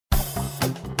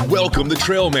Welcome to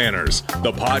Trail Manners,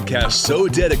 the podcast so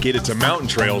dedicated to mountain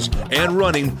trails and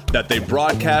running that they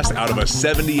broadcast out of a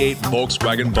 78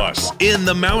 Volkswagen bus in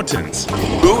the mountains.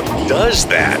 Who does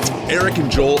that? Eric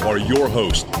and Joel are your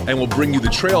hosts and will bring you the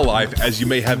trail life as you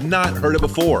may have not heard it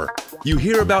before. You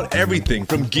hear about everything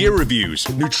from gear reviews,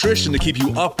 nutrition to keep you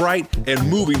upright and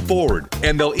moving forward,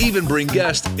 and they'll even bring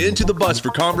guests into the bus for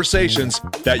conversations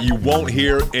that you won't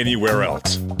hear anywhere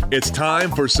else. It's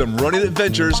time for some running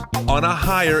adventures on a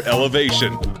higher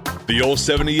elevation. The old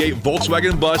 78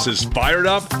 Volkswagen bus is fired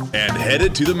up and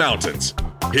headed to the mountains.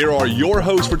 Here are your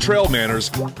hosts for Trail Manners,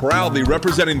 proudly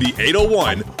representing the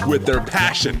 801 with their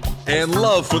passion and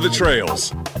love for the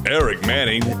trails. Eric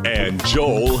Manning and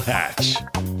Joel Hatch.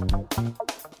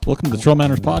 Welcome to the Trail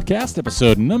Manners Podcast,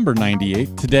 episode number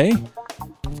 98. Today,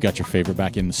 we've got your favorite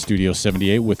back in the Studio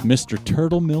 78 with Mr.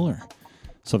 Turd'L Miller.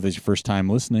 So if this is your first time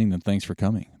listening, then thanks for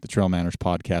coming. The Trail Manners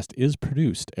Podcast is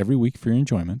produced every week for your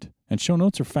enjoyment, and show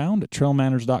notes are found at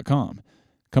trailmanners.com.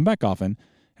 Come back often,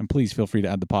 and please feel free to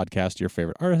add the podcast to your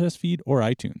favorite RSS feed or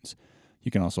iTunes.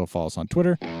 You can also follow us on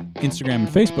Twitter, Instagram, and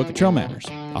Facebook at Trail Manners.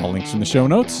 All links in the show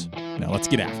notes. Now let's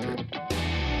get after it.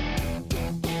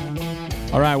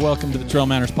 All right, welcome to the Trail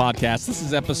Manners Podcast. This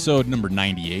is episode number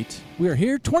 98. We are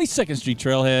here, 22nd Street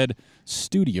Trailhead,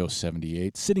 Studio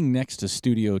 78, sitting next to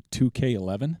Studio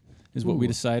 2K11 is what we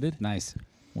decided. Nice.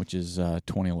 Which is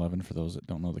 2011 for those that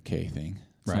don't know the K thing.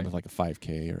 It's not like a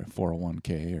 5K or a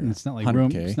 401K or and it's not like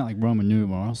 100K. It's not like Roman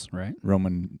numerals, right?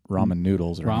 Ramen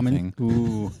noodles or anything.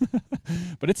 Ooh.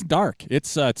 But it's dark.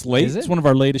 It's late. Is it? It's one of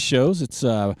our latest shows. It's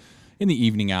in the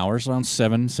evening hours, around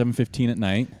 7:15 at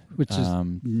night. Which is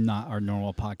not our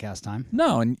normal podcast time.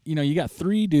 No, and you got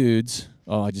three dudes.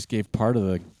 Oh, I just gave part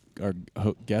of our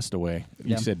guest away.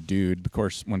 You said dude. Of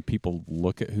course, when people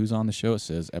look at who's on the show, it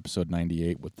says episode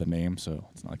 98 with the name, so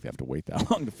it's not like they have to wait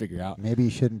that long to figure out. Maybe you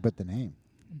shouldn't put the name.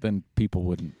 Then people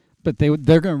wouldn't. But they're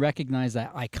going to recognize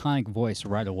that iconic voice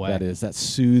right away. That is, that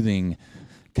soothing,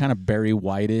 kind of Barry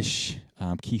White-ish,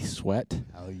 Keith Sweat.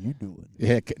 How you doing?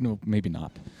 Yeah, no, maybe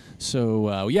not.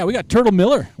 So, we got Turd'L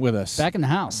Miller with us. Back in the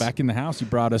house. Back in the house. He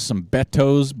brought us some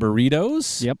Beto's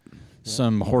burritos. Yep.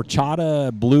 Some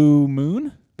horchata Blue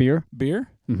Moon beer.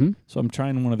 Mm-hmm. So I'm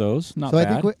trying one of those. Not so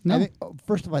bad. I think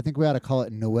first of all, I think we ought to call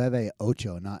it Nueve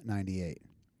Ocho, not 98.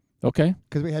 Okay.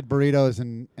 Because we had burritos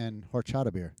and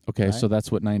horchata beer. Okay, right? so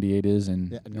that's what 98 is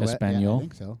in Espanol. Yeah, I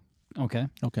think so. Okay.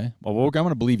 Well, I'm going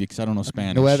to believe you because I don't know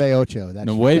Spanish. Nueve Ocho.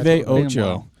 Nueve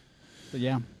Ocho. But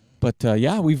yeah. But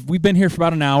we've been here for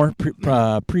about an hour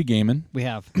pre-gaming. We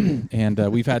have. And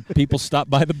we've had people stop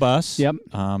by the bus. Yep.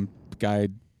 The guy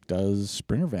does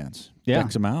Sprinter vans. Yeah.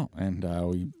 Decks them out. And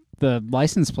the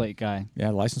license plate guy. Yeah,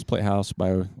 license plate house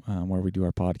by where we do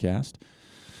our podcast.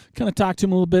 Kind of talked to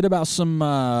him a little bit about some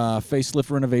facelift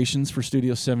renovations for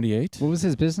Studio 78. What was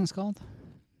his business called?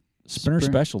 Spinner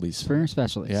Specialties. Spinner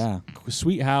Specialties. Yeah.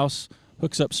 Sweet house,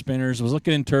 hooks up spinners. Was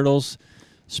looking in Turd'L's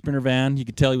Sprinter van. You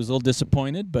could tell he was a little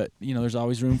disappointed, but, there's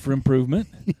always room for improvement.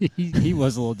 he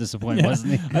was a little disappointed,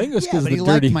 wasn't he? I think it was because but of the he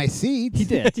dirty. liked my seats. He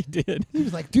did. He did. He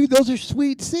was like, dude, those are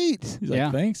sweet seats. He's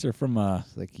like, thanks. They're from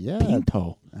It's like, yeah.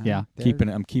 Pinto. Yeah.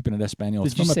 I'm keeping it Espanol.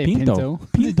 Did It's you from say a Pinto.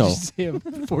 Pinto? Did you say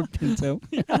a Ford Pinto?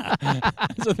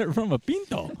 So they're from a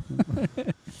Pinto.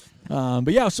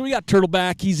 So we got Turd'L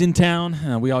back. He's in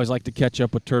town. We always like to catch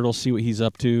up with Turd'L, see what he's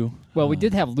up to. Well, we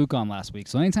did have Luke on last week,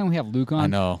 so anytime we have Luke on, I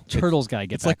know. Turd'L's got to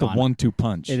get back on. It's like a 1-2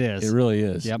 punch. It is. It really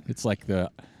is. Yep. It's like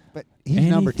the... But he's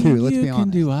number 2, let's be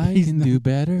honest. I can do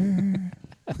better.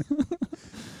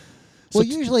 Well,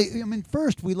 usually,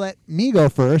 first we let me go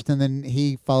first, and then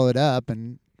he followed up,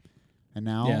 and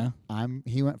now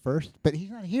he went first, but he's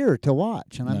not here to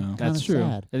watch, and I'm kind of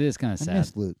sad. It is kind of sad. I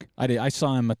miss Luke. I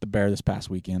saw him at the Bear this past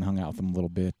weekend, hung out with him a little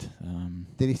bit.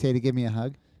 Did he say to give me a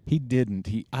hug? He didn't.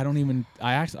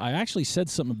 I actually said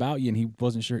something about you, and he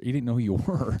wasn't sure. He didn't know who you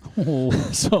were.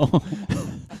 So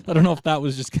I don't know if that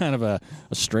was just kind of a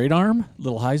straight arm,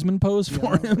 little Heisman pose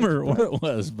for him, or what it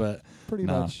was. But pretty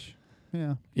much.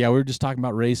 Yeah. Yeah, we were just talking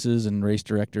about races and race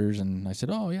directors, and I said,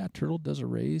 "Oh yeah, Turd'L does a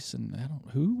race," and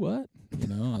what? I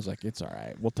was like, "It's all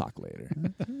right. We'll talk later."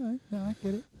 That's all right. No, I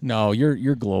get it. No,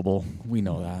 you're global. We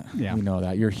know that. Yeah, we know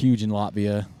that. You're huge in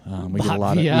Latvia. We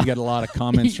get a lot of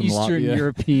comments from Eastern Latvia.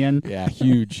 European. Yeah,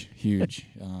 huge.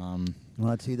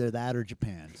 Well, it's either that or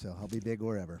Japan, so I'll be big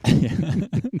wherever.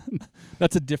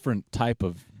 That's a different type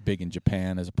of big in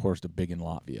Japan as opposed to big in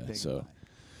Latvia. Big so.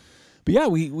 But yeah,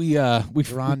 we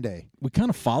kind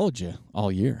of followed you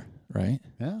all year, right?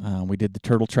 Yeah. We did the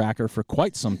Turd'L tracker for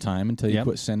quite some time until you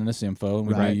quit sending us info, and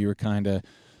we knew you were kind of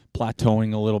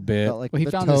plateauing a little bit. Felt like he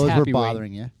the found his toes happy were weight.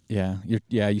 bothering you. Yeah,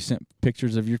 you sent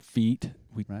pictures of your feet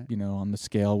We, right. On the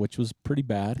scale, which was pretty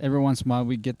bad. Every once in a while,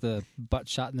 we get the butt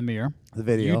shot in the mirror. The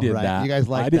video. You did right. that. You guys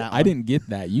liked that one. I didn't get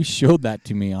that. You showed that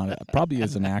to me on it, probably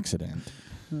as an accident.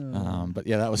 But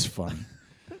yeah, that was fun.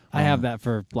 I have that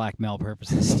for blackmail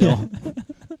purposes still.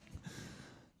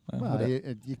 Well,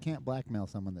 you can't blackmail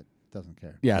someone that doesn't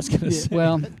care. Yeah, I was going to say.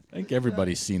 Well, I think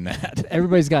everybody's seen that.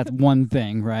 Everybody's got one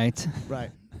thing, right?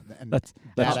 Right. And That's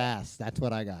ass. That's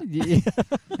what I got. Yeah.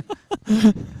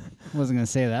 Wasn't going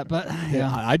to say that, but yeah.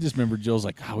 I just remember Joe's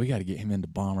like, we got to get him into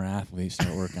bomber athletes,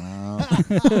 start working out.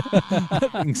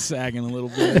 He's sagging a little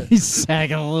bit. He's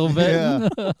sagging a little bit.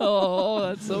 Yeah. Oh,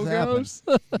 that's so gross.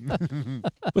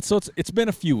 But so it's been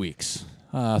a few weeks,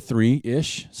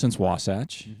 3-ish since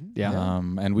Wasatch. Mm-hmm. Yeah.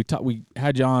 And we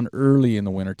had you on early in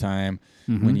the wintertime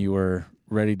when you were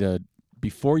ready to,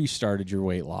 before you started your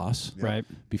weight loss, Right.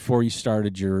 before you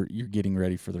started your getting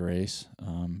ready for the race.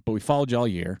 But we followed you all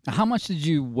year. How much did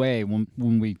you weigh when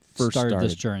we First started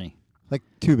this started. journey? Like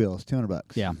 $2, $200.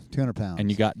 Yeah. 200 pounds. And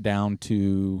you got down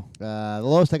to, the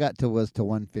lowest I got to was to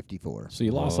 154. so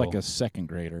you lost like Whoa. a second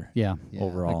grader Yeah. Yeah,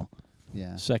 overall.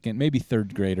 Yeah. Second, maybe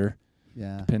third grader.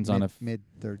 Yeah. Depends on if- mid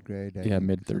third grade. I Yeah, think,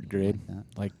 mid third grade, like that.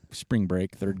 like spring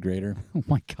break, third grader. Oh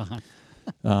my God.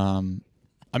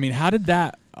 I mean, how did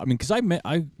that? I mean, because I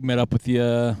met up with you.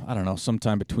 I don't know,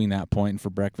 sometime between that point and for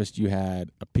breakfast, you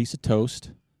had a piece of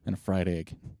toast and a fried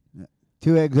egg,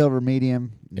 2 eggs over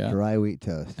medium, Yeah. dry wheat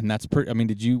toast. and that's pretty. I mean,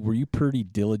 were you pretty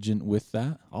diligent with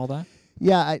that? All that?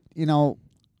 Yeah,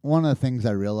 one of the things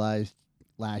I realized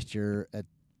last year at,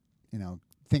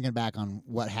 thinking back on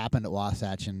what happened at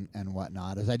Wasatch and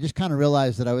whatnot, is I just kind of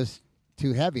realized that I was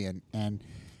too heavy, and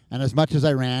as much as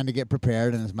I ran to get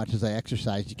prepared and as much as I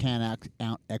exercised, you can't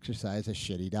out-exercise a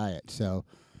shitty diet. So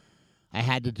I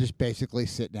had to just basically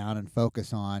sit down and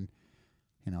focus on,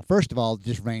 first of all,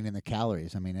 just rein in the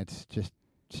calories. I mean, it's just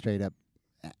straight up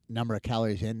number of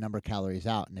calories in, number of calories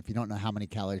out. And if you don't know how many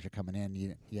calories are coming in,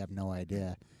 you have no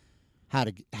idea how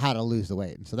to lose the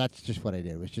weight. And so that's just what I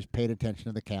did, was just paid attention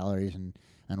to the calories and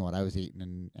what I was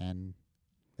eating, and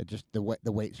it just the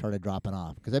weight started dropping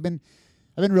off, because I've been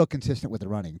real consistent with the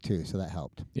running too, so that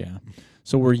helped. Yeah.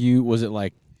 So was it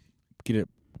like,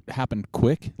 happened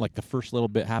quick? Like the first little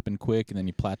bit happened quick and then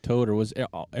you plateaued, or was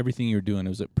everything you were doing,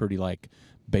 was it pretty like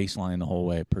baseline the whole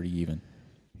way, pretty even?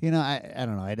 I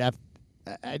don't know.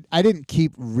 I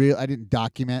didn't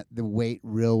document the weight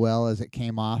real well as it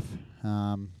came off.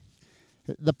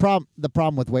 The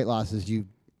problem with weight loss is you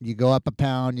go up a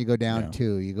pound, you go down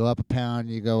 2. You go up a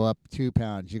pound, you go up 2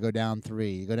 pounds. You go down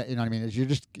 3. You go down, you know what I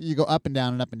mean? You go up and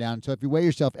down and up and down. So if you weigh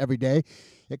yourself every day,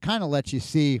 it kind of lets you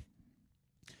see,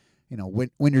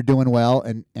 when you're doing well,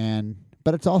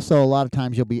 but it's also a lot of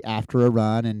times you'll be after a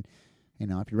run, and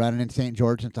if you're running in St.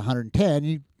 George and it's 110,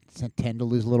 you tend to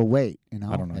lose a little weight. I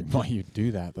don't know why you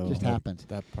do that though. It just happens.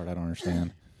 That part I don't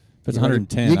understand. If it's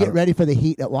 110, you get ready for the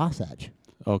heat at Wasatch.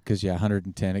 Oh, because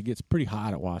 110. It gets pretty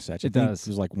hot at Wasatch. It does. It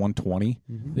was like 120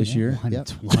 this year.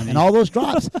 120. And all those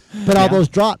drops, but all those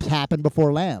drops happen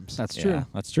before Lambs. That's true. Yeah,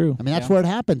 that's true. I mean, that's where it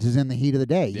happens, is in the heat of the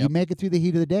day. Yep. You make it through the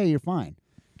heat of the day, you're fine.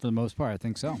 For the most part, I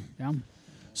think so. Yeah.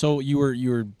 So you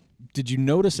were. Did you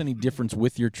notice any difference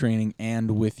with your training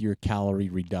and with your calorie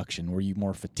reduction? Were you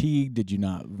more fatigued? Did you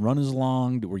not run as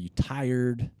long? Were you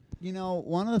tired?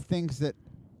 One of the things that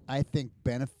I think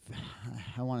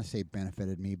I want to say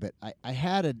benefited me, but I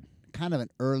had a kind of an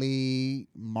early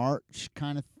March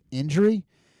kind of injury,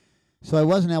 so I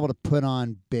wasn't able to put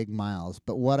on big miles.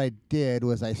 But what I did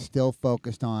was I still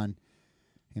focused on,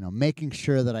 making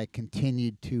sure that I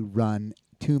continued to run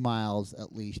 2 miles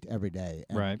at least every day.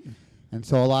 Right. And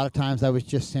so a lot of times I was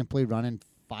just simply running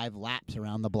 5 laps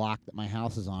around the block that my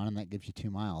house is on, and that gives you 2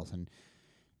 miles.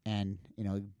 And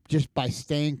just by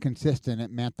staying consistent,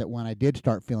 it meant that when I did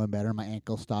start feeling better, my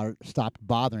ankle stopped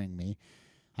bothering me.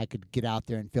 I could get out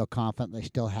there and feel confident I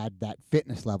still had that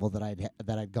fitness level that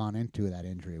I'd gone into that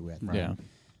injury with. Right.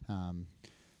 Yeah.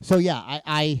 So yeah,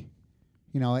 I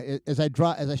as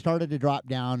I started to drop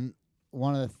down,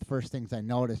 one of the first things I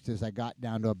noticed is I got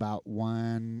down to about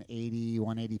 180,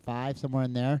 185, somewhere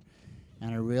in there,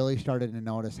 and I really started to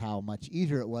notice how much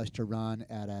easier it was to run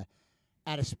at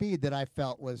a speed that I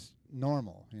felt was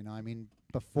normal. I mean,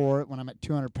 before, when I'm at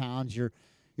 200 pounds, you're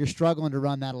struggling to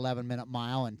run that 11-minute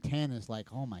mile, and 10 is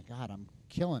like, oh my God, I'm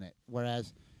killing it.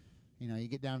 Whereas, you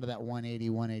get down to that 180,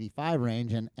 185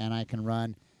 range, and I can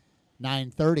run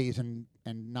 930s and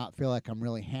not feel like I'm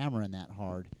really hammering that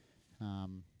hard.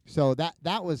 So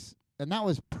that was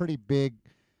pretty big.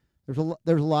 There's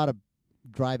a lot of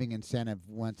driving incentive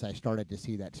once I started to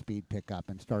see that speed pick up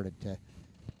and started to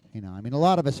You know, I mean, a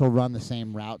lot of us will run the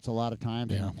same routes a lot of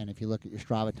times, Yeah. and if you look at your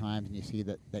Strava times and you see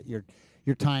that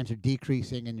your times are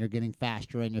decreasing and you're getting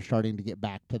faster and you're starting to get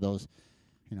back to those,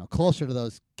 you know, closer to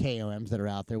those KOMs that are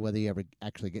out there, whether you ever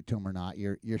actually get to them or not.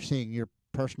 You're seeing your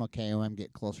personal KOM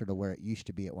get closer to where it used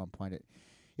to be at one point.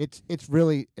 It's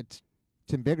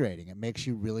invigorating. It makes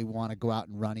you really want to go out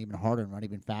and run even harder and run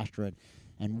even faster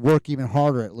and work even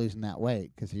harder at losing that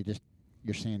weight, because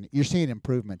you're seeing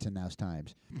improvements in those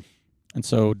times. And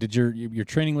so, did your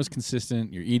training was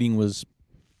consistent? Your eating was,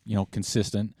 you know,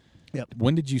 consistent. Yep.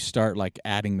 When did you start like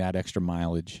adding that extra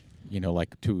mileage? You know,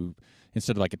 like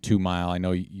instead of like a 2 mile. I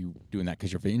know you doing that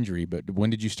because of injury, but when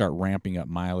did you start ramping up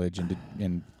mileage? And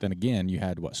then again, you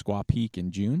had Squaw Peak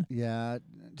in June. Yeah.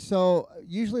 So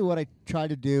usually, what I try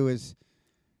to do is,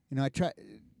 you know, I try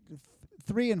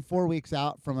 3 and 4 weeks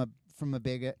out from a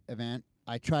big event.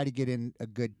 I try to get in a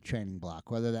good training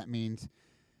block, whether that means,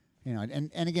 you know,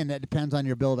 and again, that depends on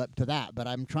your build up to that, but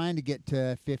I'm trying to get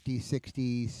to 50,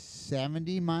 60,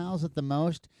 70 miles at the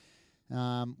most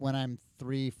when I'm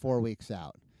 3-4 weeks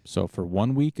out. So for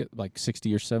 1 week, like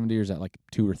 60 or 70, or is that like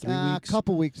 2 or 3 weeks? A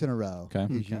couple weeks in a row. Okay.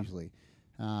 Usually.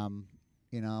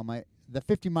 You know, the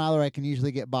 50 miler I can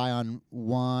usually get by on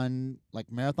one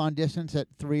like marathon distance at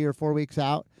 3 or 4 weeks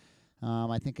out.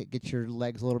 I think it gets your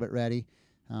legs a little bit ready.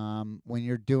 When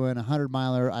you're doing a 100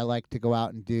 miler, I like to go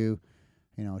out and do,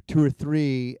 you know, 2 or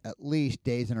 3 at least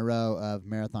days in a row of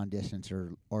marathon distance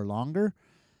or longer.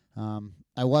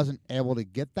 I wasn't able to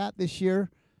get that this year,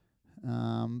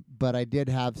 but I did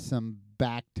have some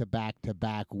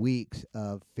back-to-back-to-back weeks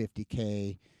of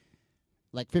 50K,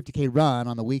 like 50K run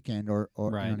on the weekend, or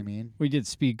Right. You know what I mean? We did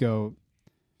Speed Go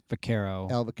Vaquero.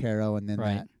 El Vaquero, and then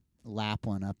Right. that lap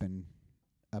one up in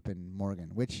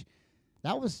Morgan, which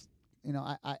that was, you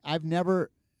know, I've never,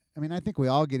 I mean, I think we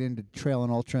all get into trail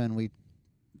and ultra and we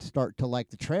start to like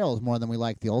the trails more than we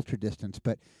like the ultra distance,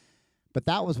 but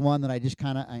that was one that I just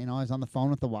kind of, you know, I was on the phone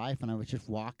with the wife and I was just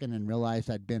walking and realized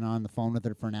I'd been on the phone with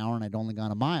her for an hour and I'd only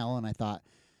gone a mile, and I thought,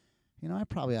 you know, I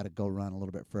probably ought to go run a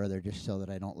little bit further just so that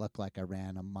I don't look like I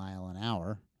ran a mile an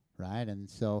hour, right? And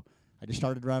so I just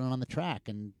started running on the track,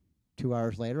 and 2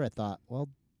 hours later I thought, well,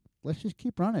 let's just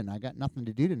keep running. I got nothing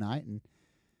to do tonight, and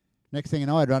next thing you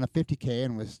know, I'd run a 50K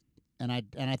and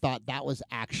I thought that was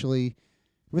actually,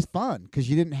 it was fun because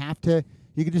you didn't have to,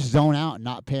 you could just zone out and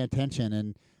not pay attention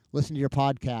and listen to your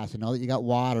podcast and know that you got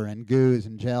water and goos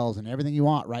and gels and everything you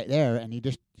want right there, and you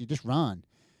just run.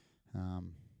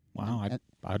 Wow,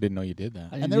 I didn't know you did that.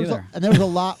 I And didn't there was a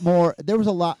lot more.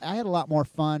 I had a lot more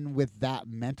fun with that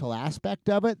mental aspect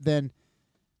of it than,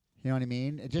 you know what I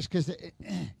mean. Just because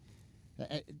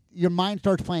your mind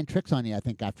starts playing tricks on you, I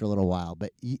think, after a little while.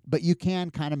 But you can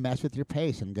kind of mess with your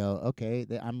pace and go, okay,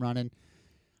 I'm going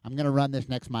to run this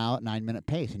next mile at 9-minute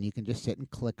pace, and you can just sit and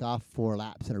click off 4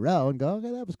 laps in a row and go,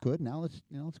 okay, that was good. Now let's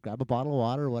grab a bottle of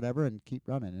water or whatever and keep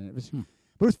running. And it was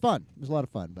fun. It was a lot of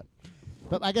fun. But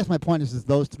I guess my point is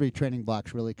those 3 training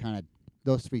blocks really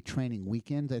those 3 training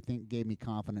weekends, I think, gave me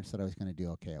confidence that I was going to do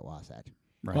okay at Wasatch.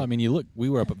 Right. Well, I mean, we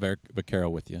were up at Vaquero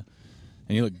with you,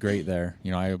 and you looked great there.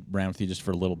 You know, I ran with you just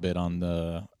for a little bit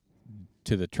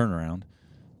to the turnaround,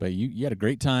 but you had a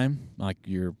great time, like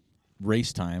your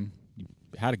race time. You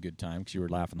had a good time because you were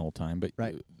laughing the whole time. But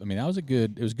Right. I mean, it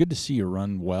was good to see you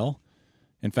run well.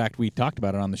 In fact, we talked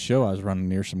about it on the show. I was running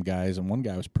near some guys, and one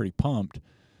guy was pretty pumped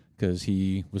because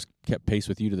he kept pace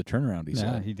with you to the turnaround. He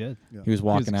said he did. Yeah. he was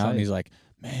walking out, and excited. he's like,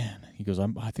 "Man," he goes,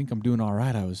 I think I'm doing all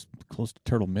right. I was close to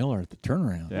Turd'L Miller at the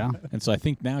turnaround. Yeah. And so I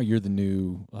think now you're the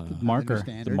new Marker. The new the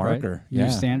standard, marker. New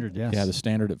standard, yes. Yeah, the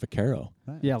standard at Vaquero.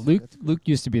 Right. Yeah, That's- Luke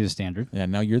used to be the standard. Yeah,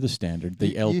 now you're the standard, the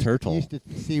You El used Turd'L. to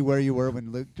see where you were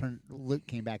when Luke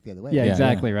came back the other way. Yeah, Yeah,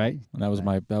 exactly, right? And that was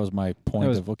my point That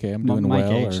was of, okay, I'm my doing well,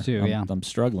 gauge or too, yeah. I'm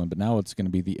struggling, but now it's going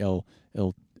to be the El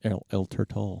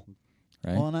Turd'L,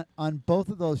 right? Well, on both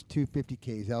of those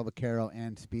 250Ks, El Vaquero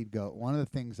and Speed Goat, one of the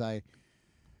things I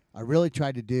really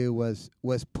tried to do was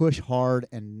push hard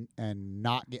and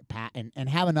not get past and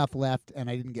have enough left, and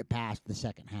I didn't get past the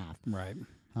second half. Right.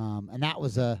 And that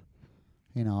was I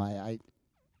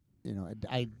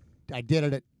did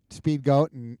it at Speed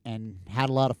Goat and had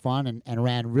a lot of fun and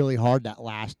ran really hard that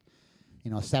last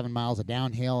 7 miles of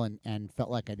downhill and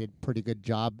felt like I did a pretty good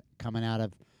job coming out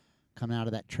of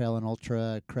that Trail and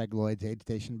Ultra Craig Lloyd's aid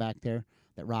station back there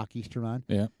that Rock used to run.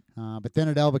 Yeah. But then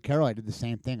at El Vaquero, I did the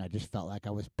same thing. I just felt like I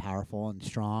was powerful and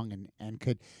strong and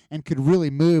could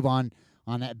really move on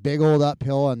that big old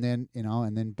uphill and then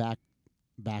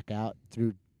back out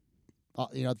through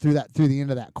the end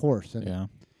of that course. And, Yeah.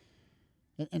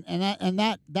 And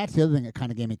that's the other thing that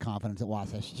kind of gave me confidence at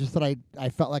Wasatch. Just that I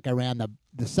felt like I ran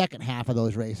the second half of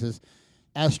those races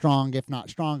as strong, if not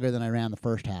stronger, than I ran the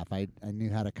first half. I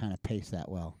knew how to kind of pace that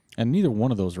well. And neither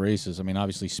one of those races, I mean,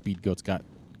 obviously Speed Goat's got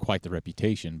quite the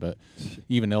reputation, but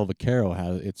even El Vaquero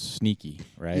it's sneaky,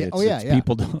 right? Yeah.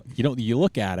 People you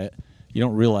look at it, you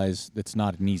don't realize it's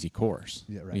not an easy course.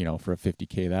 Yeah, right. You know, for a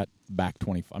 50K, that back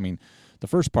 20. I mean, the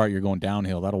first part you're going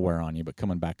downhill, that'll wear on you, but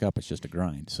coming back up, it's just a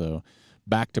grind. So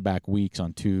back-to-back weeks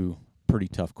on 2 pretty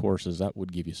tough courses, that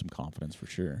would give you some confidence for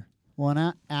sure. Well,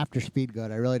 and after Speed Goat,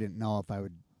 I really didn't know if I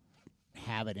would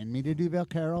have it in me to do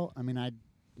Vaquero. I mean, I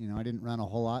didn't run a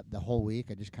whole lot the whole week.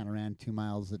 I just kind of ran 2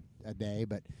 miles a day.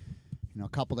 But, a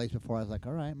couple days before, I was like,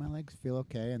 all right, my legs feel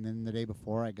okay. And then the day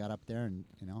before, I got up there and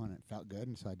it felt good.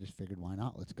 And so I just figured, why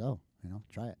not? Let's go.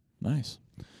 Try it. Nice.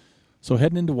 So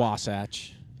heading into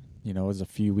Wasatch, it was a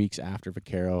few weeks after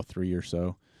Vaquero, 3 or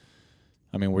so.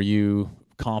 I mean, were you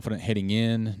confident heading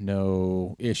in?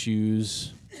 No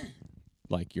issues,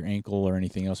 like your ankle or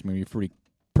anything else? I mean, you're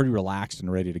pretty relaxed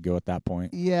and ready to go at that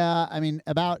point. Yeah, I mean,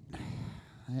 I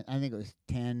think it was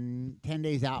 10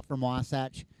 days out from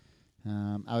Wasatch.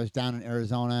 I was down in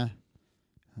Arizona.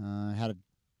 I had a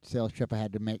sales trip I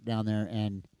had to make down there,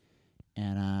 and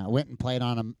I went and played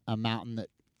on a mountain that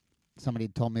somebody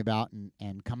had told me about,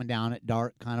 and coming down at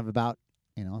dark, kind of about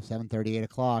 7:30, 8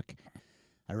 o'clock,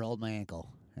 I rolled my ankle,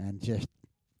 and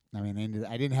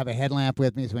I didn't have a headlamp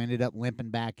with me, so I ended up limping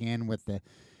back in with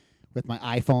my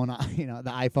iPhone,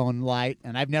 the iPhone light,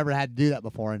 and I've never had to do that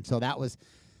before, and so that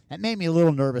made me a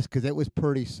little nervous because it was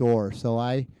pretty sore. So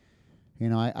I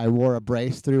wore a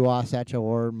brace through Wasatch. I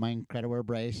wore my Incrediwear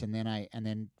brace, and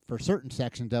then for certain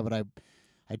sections of it,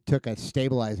 I took a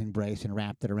stabilizing brace and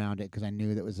wrapped it around it because I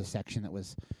knew that was a section that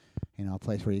was, a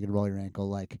place where you could roll your ankle.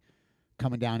 Like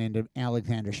coming down into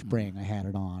Alexander Spring, I had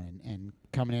it on, and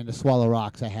coming into Swallow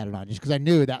Rocks, I had it on, just because I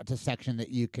knew that's a section that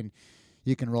you can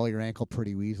roll your ankle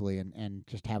pretty easily, and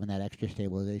just having that extra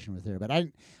stabilization was there. But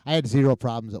I had zero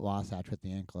problems at Wasatch with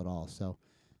the ankle at all. So,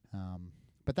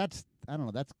 but that's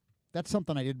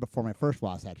something I did before my first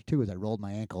Wasatch too. Is I rolled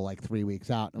my ankle like 3 weeks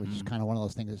out, and it was just kind of one of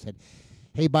those things that said,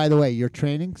 "Hey, by the way, your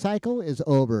training cycle is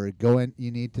over. Go in.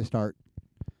 You need to start.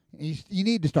 You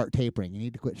need to start tapering. You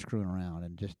need to quit screwing around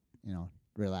and just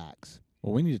relax."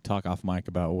 Well, we need to talk off mic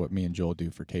about what me and Joel do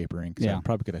for tapering, because I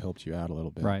probably could have helped you out a little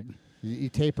bit. Right. You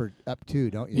taper up too,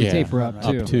 don't you? We taper up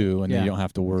too. And then you don't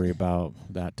have to worry about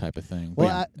that type of thing.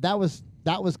 Well, that was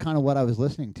kind of what I was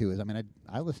listening to.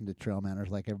 I listened to Trail Manners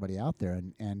like everybody out there,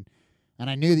 and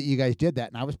I knew that you guys did that,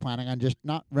 and I was planning on just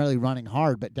not really running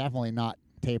hard, but definitely not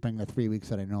tapering the 3 weeks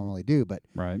that I normally do. But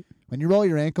right. When you roll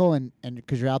your ankle and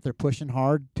because you're out there pushing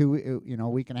hard a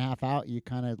week and a half out, you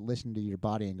kind of listen to your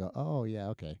body and go, oh yeah,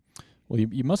 okay. Well,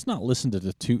 you must not listen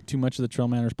to too much of the Trail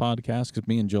Manners podcast, because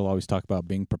me and Joel always talk about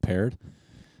being prepared.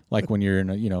 Like when you're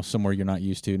in somewhere you're not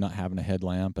used to, not having a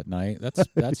headlamp at night.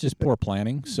 That's just poor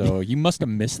planning. So you must have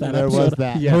missed that there episode. Was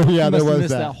that. Yeah, yeah, you there must have was missed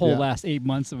that whole last 8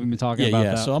 months that we've been talking about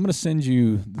that. So I'm going to send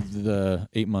you the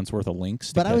 8 months worth of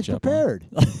links. But I was prepared.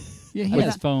 Yeah, he had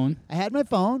his phone. I had my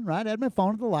phone, right? I had my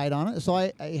phone with the light on it, so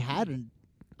I had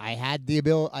the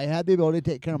ability to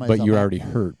take care of myself. But you were already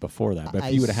hurt before that. But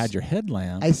if you would have had your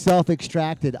headlamp, I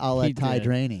self-extracted a la Ty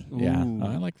Draney. Yeah,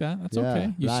 I like that. That's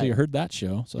okay. You heard that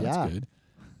show, so that's good.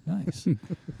 Nice.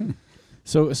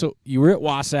 So you were at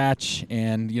Wasatch,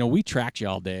 and we tracked you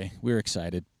all day. We were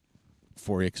excited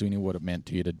for you because we knew what it meant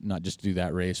to you to not just do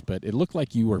that race, but it looked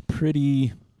like you were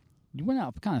pretty. You went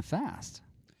out kind of fast.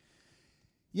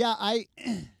 Yeah,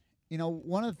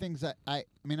 one of the things that I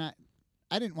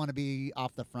didn't want to be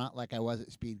off the front like I was at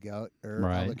Speed Goat or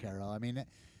El Vaquero. I mean,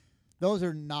 those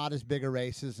are not as big a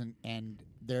races, and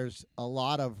there's a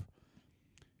lot of.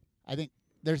 I think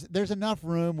there's enough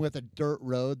room with a dirt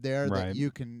road there that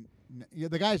you can.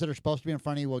 The guys that are supposed to be in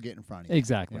front of you will get in front of you.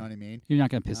 Exactly. You know what I mean? You're not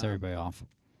going to piss everybody off.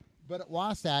 But at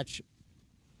Wasatch,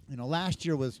 last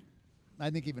year was, I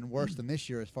think, even worse than this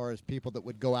year as far as people that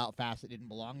would go out fast that didn't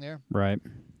belong there. Right.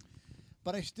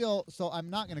 But I'm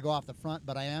not going to go off the front,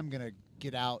 but I am going to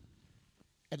get out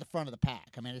at the front of the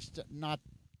pack. I mean,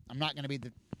 I'm not going to be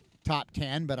the top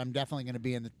 10, but I'm definitely going to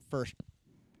be in the first,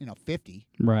 50.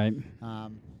 Right.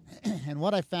 And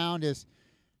what I found is,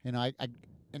 and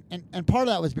part of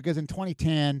that was because in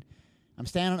 2010, I'm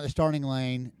standing at the starting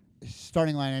line,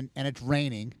 and it's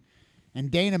raining,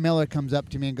 and Dana Miller comes up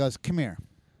to me and goes, "Come here."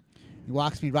 He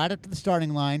walks me right up to the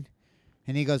starting line,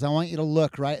 and he goes, "I want you to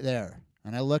look right there."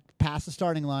 And I looked past the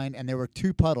starting line, and there were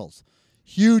 2 puddles,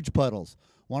 huge puddles,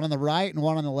 one on the right and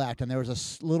one on the left, and there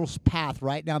was a little path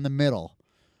right down the middle.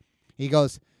 He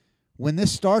goes, "When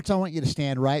this starts, I want you to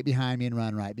stand right behind me and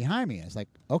run right behind me." I was like,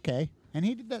 okay. And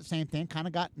he did that same thing, kind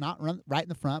of got not run right in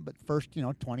the front, but first,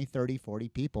 20, 30, 40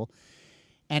 people.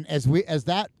 And as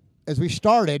that as we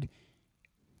started,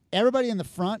 everybody in the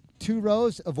front 2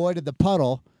 rows avoided the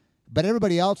puddle, but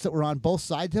everybody else that were on both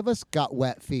sides of us got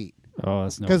wet feet. Oh,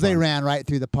 that's no because they fun. ran right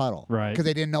through the puddle. Right. Because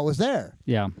they didn't know it was there.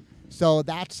 Yeah. So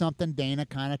that's something Dana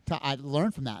kind of I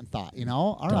learned from that and thought,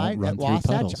 all right, run at through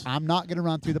Wasatch, puddles. I'm not going to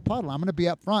run through the puddle. I'm going to be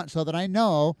up front so that I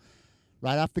know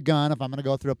right off the gun if I'm going to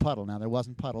go through a puddle. Now, there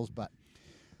wasn't puddles, but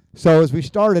so as we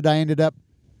started, I ended up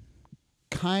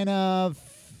kind of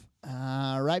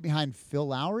right behind Phil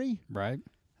Lowry. Right.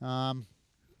 And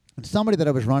somebody that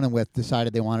I was running with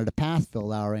decided they wanted to pass Phil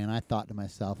Lowry, and I thought to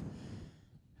myself,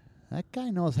 that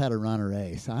guy knows how to run a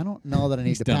race. I don't know that I need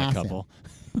He's to done pass a couple.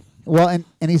 him. Well,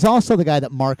 and he's also the guy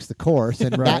that marks the course,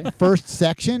 and Right. that first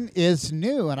section is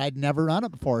new, and I'd never run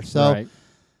it before. So Right.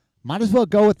 might as well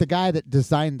go with the guy that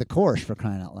designed the course, for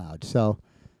crying out loud. So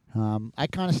I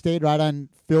kind of stayed right on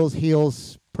Phil's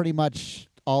heels pretty much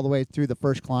all the way through the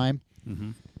first climb.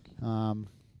 Mm-hmm.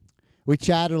 We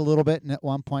chatted a little bit, and at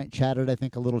one point chatted, I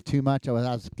think, a little too much. I was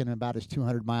asking him about his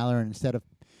 200-miler, and instead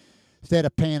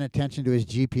of paying attention to his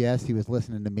GPS, he was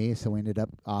listening to me, so we ended up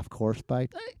off course by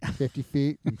 50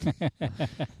 feet.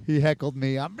 He heckled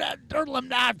me, I'm not Turd'L, I'm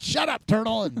not. Shut up,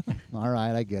 Turd'L. And, all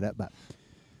right, I get it. But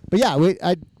yeah,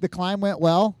 the climb went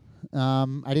well.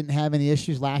 I didn't have any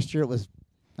issues last year. It was,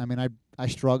 I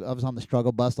struggled. I was on the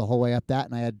struggle bus the whole way up that,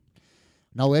 and I had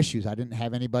no issues. I didn't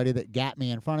have anybody that got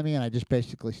me in front of me, and I just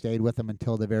basically stayed with them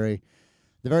until the very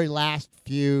last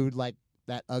few, like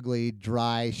that ugly,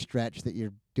 dry stretch that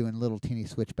you're doing little teeny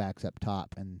switchbacks up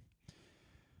top. And,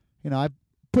 I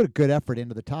put a good effort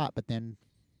into the top, but then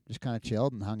just kind of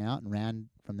chilled and hung out and ran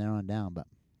from there on down. But,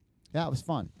 yeah, it was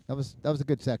fun. That was a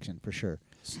good section for sure.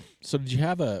 So did you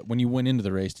have when you went into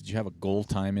the race, did you have a goal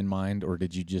time in mind, or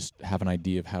did you just have an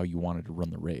idea of how you wanted to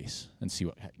run the race and see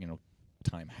what,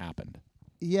 time happened?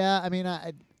 Yeah,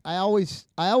 I always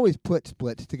put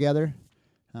splits together.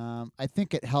 I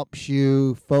think it helps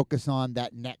you focus on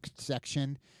that next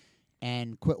section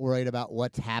and quit worried about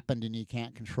what's happened and you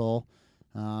can't control.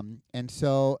 And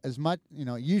so as much,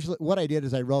 usually what I did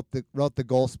is I wrote the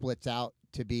goal splits out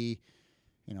to be,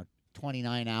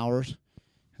 29 hours,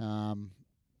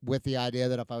 with the idea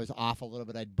that if I was off a little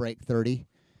bit, I'd break 30.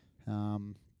 But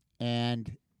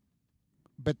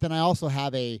then I also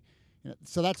have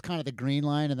so that's kind of the green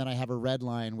line, and then I have a red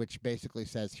line, which basically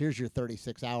says, here's your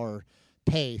 36-hour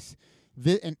pace.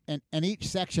 And each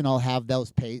section I'll have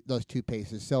those 2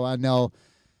 paces. So I know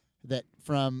that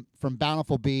from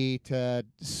Bountiful B to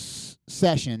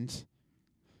Sessions,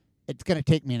 it's going to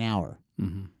take me an hour.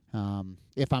 Mm-hmm.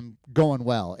 If I'm going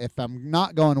well. If I'm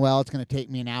not going well, it's going to take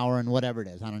me an hour and whatever it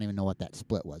is. I don't even know what that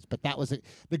split was. But that was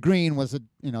the green was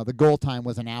the goal time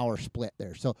was an hour split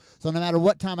there. So no matter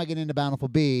what time I get into Bountiful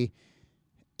B,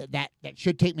 that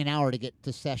should take me an hour to get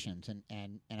to Sessions. And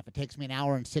if it takes me an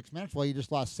hour and 6 minutes, well, you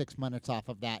just lost 6 minutes off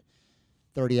of that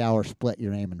 30-hour split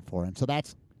you're aiming for. And so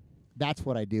that's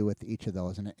what I do with each of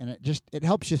those. And it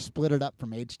helps you split it up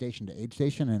from aid station to aid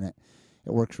station, and it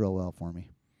works real well for me.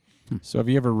 So have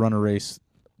you ever run a race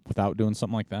without doing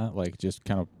something like that? Like just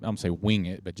kind of, I'm going to say wing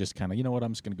it, but just kind of,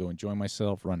 I'm just going to go enjoy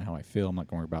myself, run how I feel. I'm not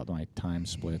going to worry about my time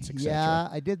splits, etc. Yeah,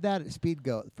 I did that at Speed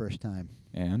Goat the first time.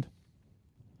 And?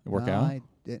 It work no, out?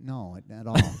 No, at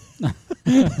all.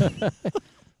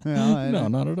 No,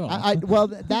 not at all. Well,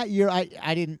 that year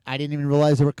I didn't even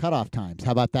realize there were cutoff times.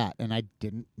 How about that? And I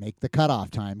didn't make the cutoff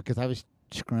time because I was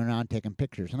screwing around taking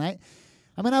pictures. And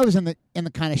I was in the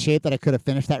kind of shape that I could have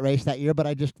finished that race that year, but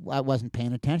I wasn't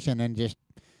paying attention and just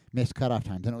missed cutoff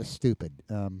times, and it was stupid.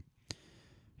 And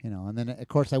then of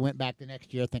course I went back the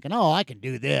next year thinking, oh, I can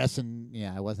do this, and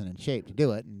yeah, I wasn't in shape to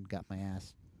do it, and got my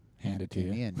ass handed to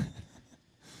me. And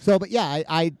so, but yeah,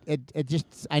 I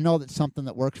know that's something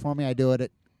that works for me. I do it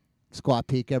at Squaw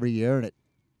Peak every year, and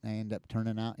I end up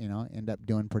turning out, end up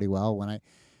doing pretty well. When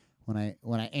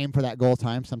I aim for that goal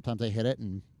time, sometimes I hit it,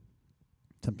 and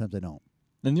sometimes I don't.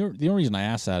 And the only reason I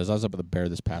asked that is I was up at the Bear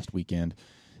this past weekend,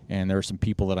 and there were some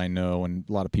people that I know and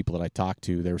a lot of people that I talked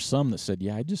to. There were some that said,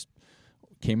 yeah, I just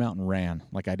came out and ran.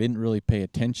 Like, I didn't really pay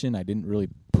attention. I didn't really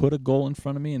put a goal in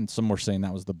front of me, and some were saying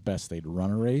that was the best they'd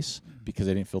run a race because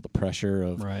they didn't feel the pressure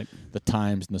of the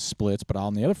times and the splits. But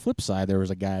on the other flip side, there was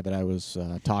a guy that I was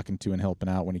talking to and helping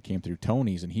out when he came through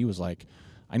Tony's, and he was like,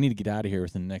 I need to get out of here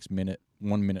within the next 1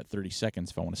 minute, 30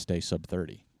 seconds if I want to stay sub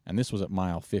 30. And this was at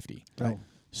mile 50. Right.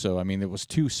 So, it was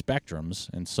 2 spectrums,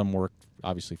 and some worked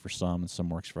obviously for some and some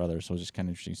works for others. So it was just kind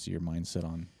of interesting to see your mindset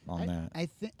on that.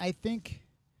 I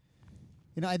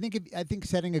think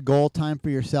setting a goal time for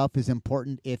yourself is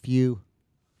important if you.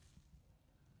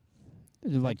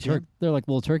 They're like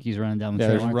little turkeys running down the Yeah,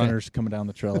 trail. there's runners coming down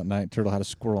the trail at night. Turd'L had a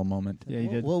squirrel moment. Yeah, he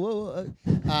did. Whoa.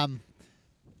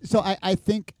 So I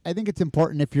think it's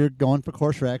important if you're going for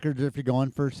course records or if you're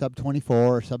going for sub 24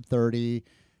 or sub 30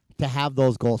 to have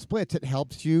those goal splits. It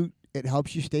helps you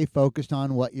stay focused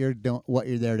on what you're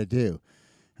there to do.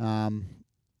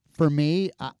 For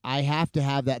me, I have to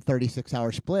have that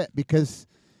 36-hour split because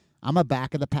I'm a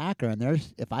back of the packer, and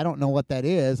if I don't know what that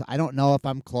is, I don't know if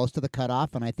I'm close to the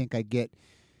cutoff, and I think I get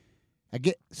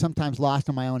sometimes lost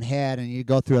in my own head, and you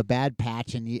go through a bad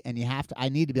patch, and you have to. I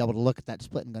need to be able to look at that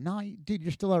split and go, no, dude,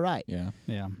 you're still all right. Yeah.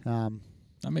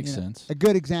 That makes sense. A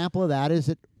good example of that is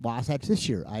at Wasatch this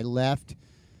year. I left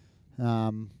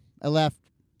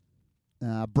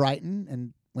Brighton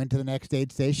and went to the next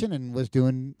aid station and was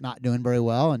not doing very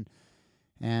well, and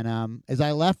as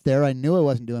I left there, I knew I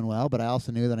wasn't doing well, but I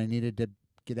also knew that I needed to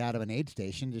get out of an aid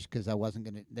station just because I wasn't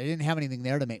going to. They didn't have anything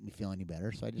there to make me feel any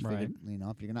better, so I just figured,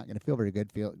 if you're not going to feel very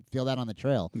good, feel that on the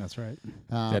trail. That's right.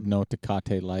 They had no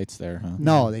Tecate lights there, huh?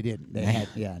 No, they didn't. They had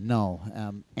no.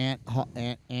 Aunt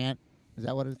is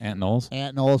that what it is? Aunt Knowles?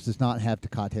 Aunt Knowles does not have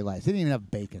Tecate lights. They didn't even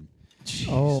have bacon. Jeez.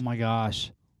 Oh my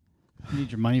gosh. You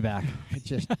need your money back.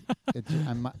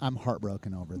 I'm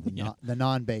heartbroken over the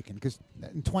non-bacon because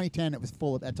in 2010 it was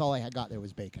full of. That's all I got there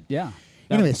was bacon. Yeah.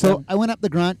 Anyway, so I went up the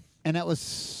grunt, and that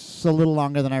was a little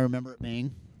longer than I remember it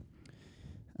being.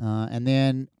 And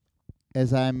then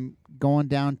as I'm going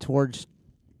down towards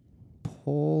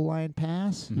Pole Line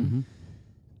Pass,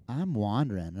 I'm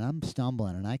wandering and I'm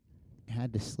stumbling, and I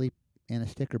had to sleep in a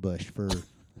sticker bush for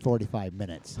 45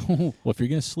 minutes. Well, if you're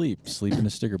going to sleep in a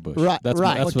sticker bush. Right, That's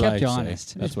right. That's What what kept I you say.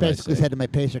 honest? That's I what I basically say. said to my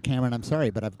pacer, Cameron, I'm sorry,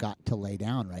 but I've got to lay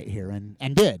down right here, and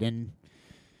did. And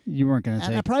You weren't going to I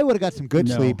take. probably would have got some good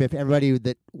No. sleep if everybody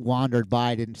that wandered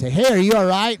by didn't say, hey, are you all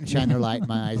right? And shine their light in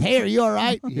my eyes. Hey, are you all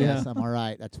right? Yes, I'm all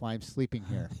right. That's why I'm sleeping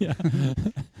here. Yeah.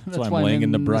 That's why I'm why laying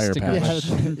in the I'm in the briar sticker patch.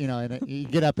 bush. Yeah, and you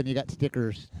get up and you got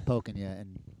stickers poking you.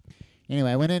 And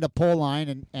anyway, I went into Pole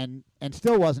Line and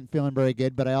still wasn't feeling very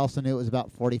good, but I also knew it was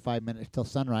about 45 minutes till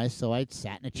sunrise, so I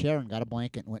sat in a chair and got a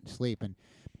blanket and went to sleep. And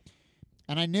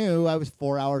I knew I was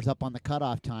 4 hours up on the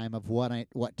cutoff time of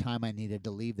what time I needed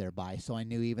to leave there by. So I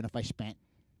knew even if I spent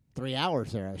 3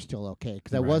 hours there, I was still okay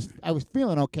because I was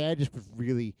feeling okay. I just was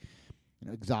really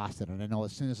exhausted, and I know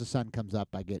as soon as the sun comes up,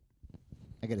 I get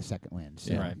a second wind.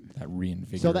 So. Yeah, that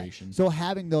reinvigoration. So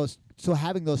having those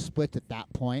splits at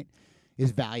that point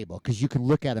is valuable because you can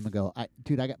look at them and go,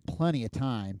 dude, I got plenty of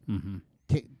time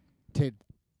to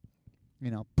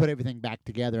put everything back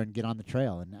together and get on the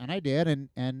trail, and I did,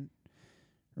 and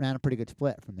ran a pretty good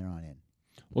split from there on in.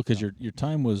 Well, because your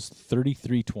time was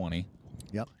 33:20.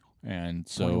 Yep. And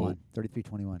so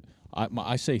 33:21.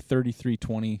 I say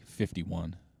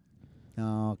 33:20:51.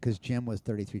 No, because Jim was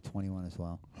 33:21 as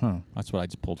well. Huh. That's what I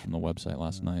just pulled from the website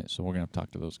last night. So we're gonna have to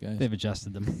talk to those guys. They've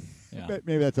adjusted them. Yeah.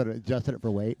 Maybe that's what adjusted it for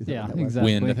weight. Is that Yeah, what that was?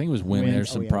 exactly. Wind. I think it was wind. Wind. There's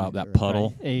some Oh, yeah, that right.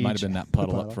 puddle. Age. Might have been that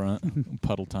puddle The up front.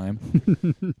 Puddle time.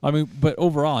 I mean, but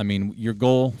overall, your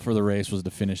goal for the race was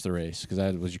to finish the race because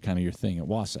that was your thing at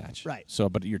Wasatch. Right. So,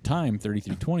 but your time,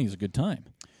 33:20, is a good time.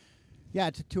 Yeah,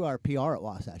 it's a 2-hour PR at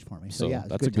Wasatch for me. So yeah,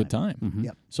 that's a good time. Mhm.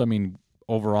 Yep. So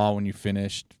overall, when you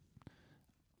finished,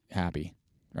 happy,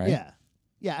 right? Yeah.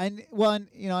 Yeah, and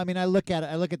I look at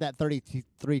that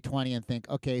 33:20 and think,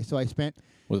 okay, so I spent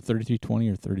Was it 33:20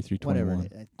 or 33:21?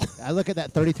 whatever. I look at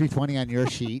that 33:20 on your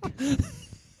sheet,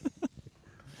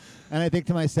 and I think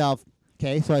to myself,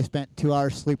 okay, so I spent 2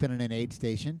 hours sleeping in an aid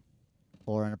station,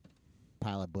 or in a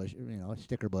pile of bush, a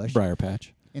sticker bush, Briar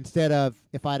patch. instead of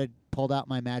if I'd have pulled out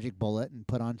my magic bullet and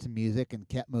put on some music and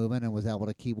kept moving and was able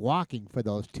to keep walking for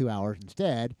those 2 hours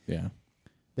instead. Yeah.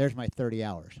 There's my 30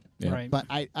 hours. Yeah. Right. But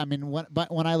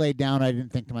when I laid down, I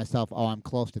didn't think to myself, "Oh, I'm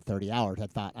close to 30 hours." I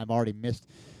thought I've already missed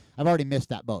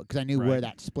that boat because I knew where Right.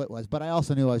 that split was. But I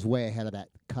also knew I was way ahead of that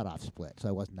cutoff split, so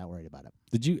I wasn't that worried about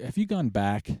it. Have you gone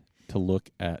back to look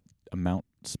at amount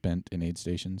spent in aid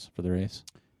stations for the race?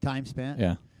 Time spent.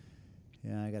 Yeah.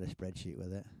 Yeah, I got a spreadsheet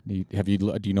with it.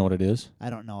 Do you know what it is?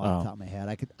 I don't know off the top of my head.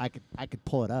 I could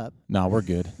pull it up. No, we're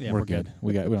good. Yeah, we're we're good. good.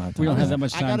 We don't have time. We don't for have that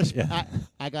much time.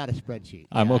 I got a spreadsheet.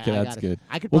 I'm Yeah, okay. I That's got good.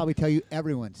 I could Well- probably tell you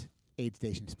everyone's aid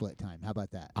station split time. How about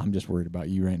that? I'm just worried about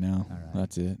you right now. All right.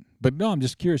 That's it. But no, I'm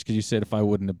just curious because you said if I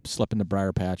wouldn't have slept in the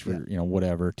briar patch for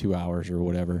whatever 2 hours or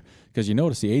whatever, because you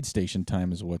notice the aid station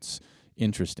time is what's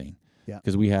interesting. Yeah.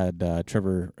 Because we had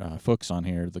Trevor Fuchs on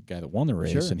here, the guy that won the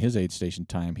race, Sure. and his aid station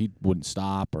time, he wouldn't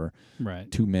stop or Right.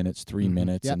 2 minutes, 3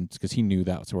 minutes, Yep. and because he knew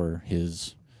that's where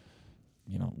his,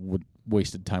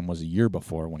 wasted time was a year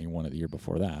before when he won it the year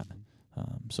before that.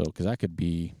 So because that could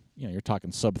be, you're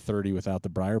talking sub 30 without the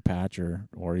briar patch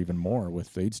or even more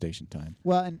with aid station time.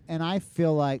 Well, and I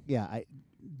feel like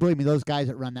believe me, those guys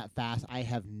that run that fast, I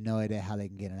have no idea how they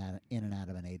can get in and out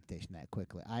of an aid station that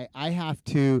quickly. I have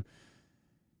to,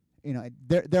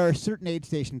 there are certain aid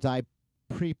stations I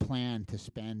pre-plan to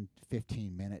spend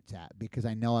 15 minutes at because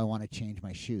I know I want to change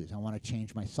my shoes. I want to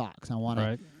change my socks. I want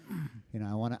to,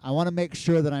 I want to make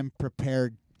sure that I'm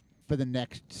prepared for the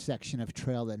next section of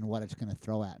trail and what it's going to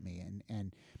throw at me.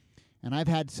 And I've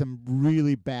had some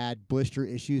really bad blister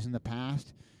issues in the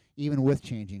past, even with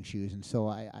changing shoes. And so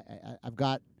I've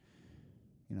got,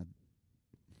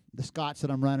 the Scots that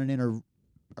I'm running in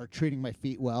are treating my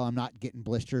feet well. I'm not getting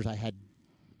blisters. I had,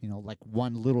 like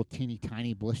one little teeny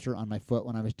tiny blister on my foot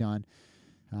when I was done.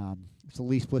 It's the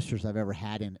least blisters I've ever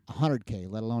had in 100K,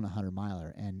 let alone a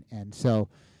 100-miler. And so,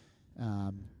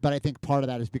 but I think part of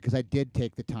that is because I did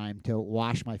take the time to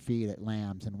wash my feet at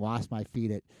Lambs and wash my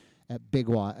feet at Big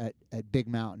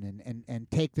Mountain and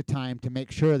take the time to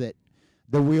make sure that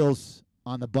the wheels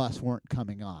on the bus weren't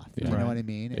coming off. Yeah. You know what I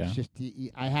mean? Yeah. It's just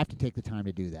I have to take the time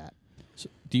to do that. So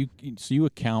you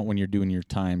account when you're doing your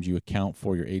times, you account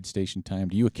for your aid station time.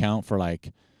 Do you account for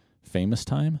like famous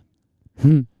time?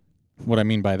 What I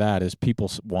mean by that is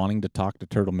people wanting to talk to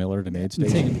Turd'L Miller at an aid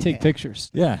station. Take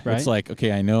pictures. Yeah, right? It's like,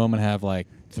 okay, I know I'm gonna have like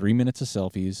 3 minutes of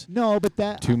selfies. No, but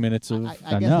that 2 minutes of I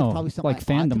guess know. that's probably something Like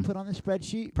I ought to fandom. put on the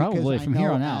spreadsheet. Probably because from I here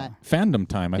know on at- out. fandom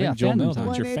time. I Yeah, think Joel fandom knows time.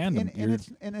 it's your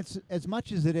fandom. And it's as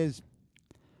much as it is,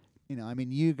 I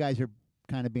mean, you guys are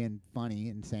kind of being funny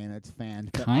and saying it's fans,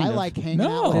 but Kind I of. like hanging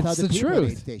No, out with it's other the people at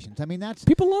truth. aid stations. I mean, that's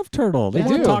People love Turd'L. They They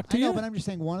want to do. talk to I you. know, but I'm just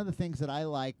saying one of the things that I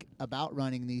like about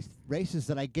running these races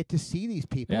that I get to see these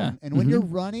people. Yeah. And when you're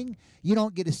running, you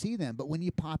don't get to see them. But when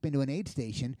you pop into an aid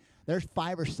station, there's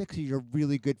 5 or 6 of your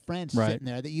really good friends Right. sitting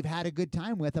there that you've had a good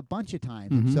time with a bunch of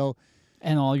times. Mhm. And so,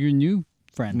 And all your new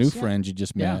friends. New friends you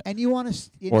just Yeah. met. and you want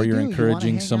to, Or you're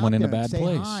encouraging someone in a bad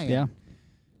place. Yeah.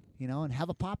 And have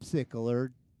a popsicle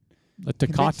or A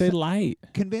Tecate Convince- Light.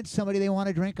 convince somebody they want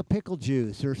to drink a pickle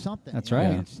juice or something. That's you know?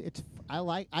 right. And I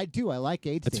like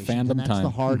aid It's stations. fandom and that's time. the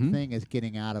hard Mhm. thing is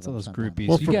getting out of So them those sometimes. groupies.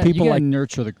 Well, you for got, people you gotta like-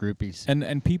 nurture the groupies.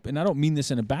 And people, and I don't mean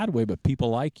this in a bad way, but people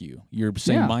like you. Your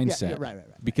same Yeah. mindset. Yeah,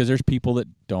 right. Because there's people that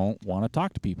don't want to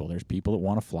talk to people. There's people that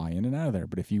want to fly in and out of there.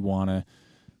 But if you want to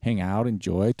hang out,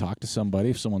 enjoy, talk to somebody,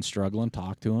 if someone's struggling,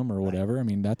 talk to them or whatever. I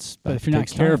mean, but that if you're not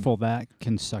takes time. careful, that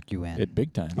can suck you in. It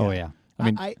big time. Oh, yeah. I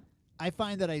mean, I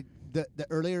find that the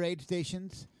earlier aid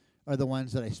stations are the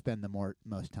ones that I spend the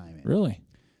most time in. really,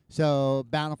 So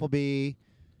Bountiful Bee,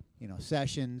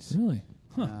 Sessions, really,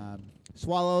 huh?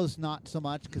 Swallows not so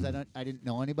much because I didn't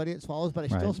know anybody at Swallows, but I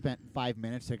still Right. spent 5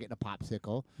 minutes there getting a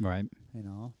popsicle. Right.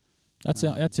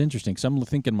 That's interesting. Because I'm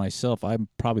thinking myself, I'm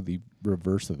probably the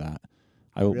reverse of that.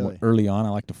 Really? Early on, I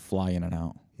like to fly in and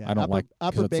out. Yeah, I don't upper, like 'cause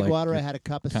upper it's Big like Water. I you're had a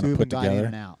cup of kinda soup put and got in together.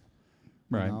 and out.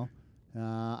 Right.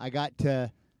 I got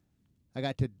to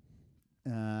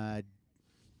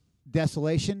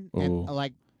Desolation and Oh.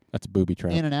 like That's a booby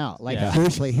trap. in and out. Like Yeah.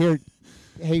 seriously, here,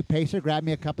 hey Pacer, grab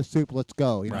me a cup of soup. Let's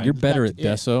go. Right. You're better at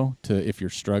that's it. Deso if you're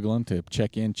struggling to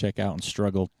check in, check out, and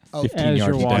struggle Oh, 15 as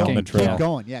yards you're down walking. the trail. Keep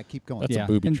going. Yeah, keep going. That's Yeah. a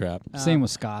booby And trap. Same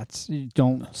with Scots. You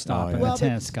don't stop yeah. at Well, a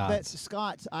 10 but Scots.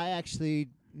 Scots, I actually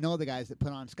know the guys that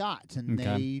put on Scots, and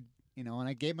Okay. they, and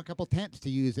I gave them a couple tents to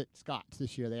use at Scots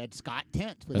this year. They had Scott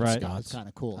tents, which Right. was kind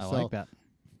of cool. I so, like that.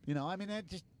 I mean,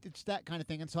 it's that kind of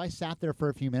thing. And so I sat there for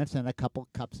a few minutes and had a couple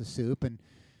cups of soup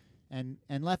and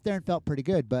left there and felt pretty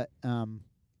good. But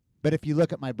if you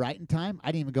look at my Brighton time, I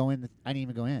didn't even go in.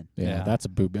 Yeah, Yeah. that's a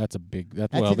booby. That's a big.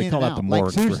 That's Well, an they in call and that the out. morgue.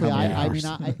 Like seriously, for how many I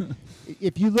hours. mean,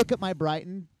 if you look at my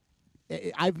Brighton,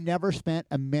 I've never spent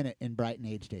a minute in Brighton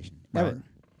aid station ever, Right.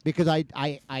 because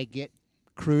I get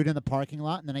crewed in the parking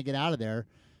lot and then I get out of there.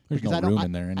 There's because no I don't, room I,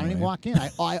 in there I don't even anyway. walk in. I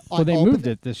Well, they open moved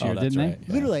the- it this Oh, year, that's didn't right. they?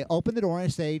 Yeah. Literally, I open the door and I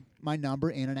say my number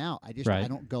in and out. I Right.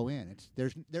 don't go in.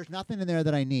 There's nothing in there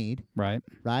that I need. Right.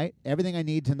 Right, everything I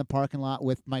need's in the parking lot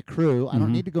with my crew. I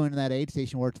don't Mhm. need to go into that aid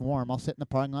station where it's warm. I'll sit in the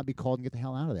parking lot, be cold, and get the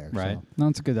hell out of there. Right. No,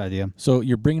 it's a good idea. So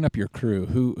you're bringing up your crew.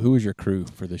 Who is your crew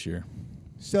for this year?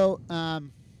 So,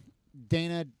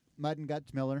 Dana Mud and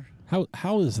Guts Miller.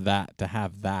 How is that to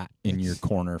have that in your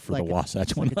corner for the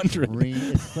Wasatch it's like a 100? dream.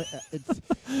 It's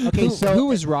okay. So who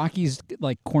was Rocky's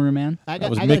corner man? That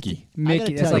was I Mickey.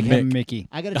 Mickey. That's tell like you, him, Mickey.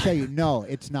 I got to tell you, no,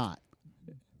 it's not.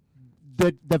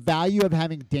 The value of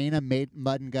having Dana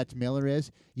Mud and Guts Miller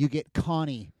is you get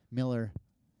Connie Miller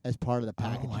as part of the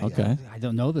package. Okay. I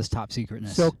don't know this top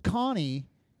secretness. So Connie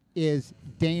is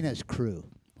Dana's crew.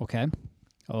 okay.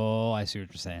 Oh, I see what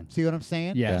you're saying. See what I'm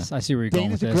saying? Yes, I see where you're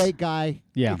going with Dana's a this. great guy.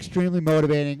 Yeah. Extremely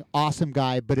motivating, awesome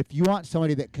guy. But if you want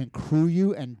somebody that can crew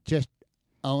you and just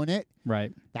own it,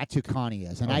 Right. that's who Connie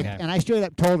is. And Okay. I straight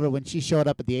up told her when she showed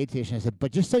up at the aid station, I said,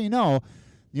 but just so you know,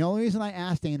 The only reason I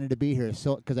asked Dana to be here is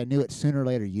because I knew it sooner or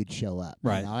later you'd show up.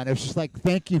 Right. You know? And it was just like,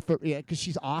 thank you for, because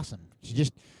she's awesome. She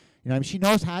just, she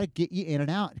knows how to get you in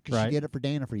and out because she did it for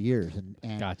Dana for years.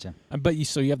 And Gotcha. But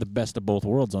you have the best of both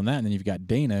worlds on that, and then you've got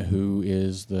Dana, who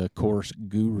is the course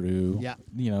guru. Yeah.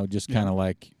 Just kind of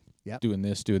like doing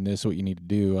this, what you need to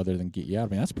do other than get you out. I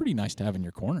mean, that's pretty nice to have in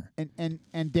your corner.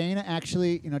 And Dana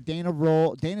actually,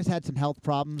 Dana's had some health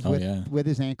problems with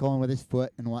his ankle and with his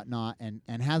foot and whatnot,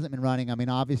 and hasn't been running. I mean,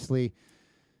 obviously,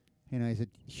 he's a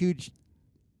huge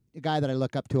guy that I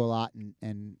look up to a lot,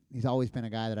 and he's always been a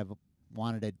guy that I've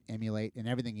wanted to emulate in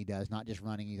everything he does, not just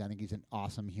running. I think he's an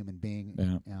awesome human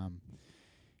being. Yeah.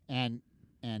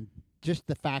 And just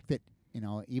the fact that,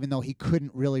 even though he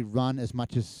couldn't really run as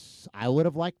much as I would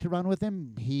have liked to run with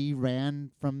him, he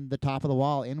ran from the top of the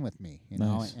wall in with me,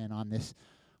 Nice. and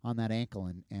on that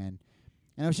ankle, and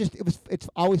it was just it's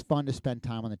always fun to spend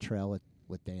time on the trail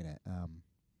with Dana.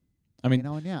 I mean,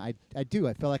 I do.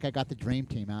 I feel like I got the dream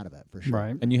team out of it for sure.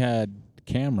 Right. And you had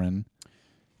Cameron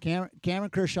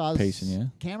Kershaw's pacing you.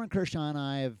 Cameron Kershaw and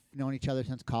I have known each other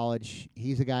since college.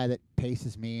 He's a guy that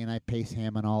paces me, and I pace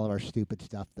him on all of our stupid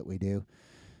stuff that we do.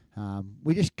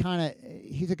 We just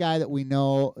he's a guy that we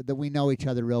know each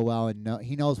other real well, and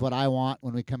he knows what I want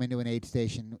when we come into an aid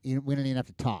station. We don't even have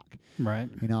to talk. Right.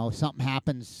 Something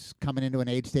happens coming into an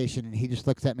aid station, and he just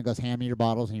looks at me and goes, hand me your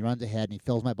bottles, and he runs ahead, and he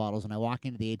fills my bottles, and I walk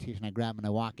into the aid station, I grab them, and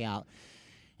I walk out.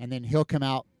 And then he'll come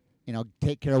out,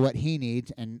 take care of what he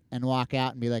needs and walk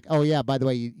out and be like, oh, yeah, by the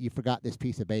way, you forgot this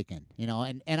piece of bacon,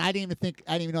 and I didn't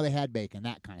even know they had bacon,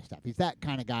 that kind of stuff. He's that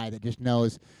kind of guy that just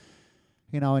knows,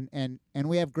 and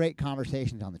we have great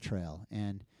conversations on the trail.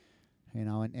 And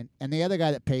the other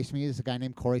guy that paced me is a guy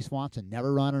named Corey Swanson,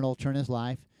 never run an ultra in his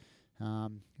life.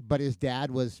 But his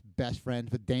dad was best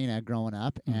friends with Dana growing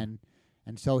up, and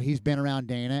so he's been around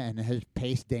Dana and has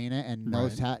paced Dana and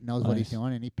knows what he's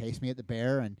doing, and he paced me at the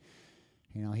Bear, and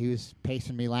he was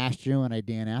pacing me last year when I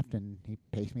DNF'd, and he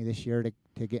paced me this year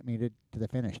to get me to the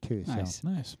finish too. Nice.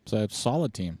 Nice. So a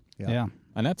solid team. Yeah.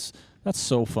 And that's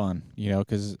so fun,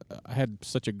 because I had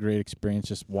such a great experience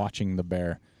just watching the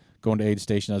Bear, going to aid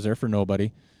station. I was there for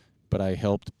nobody, but I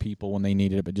helped people when they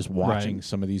needed it. But just watching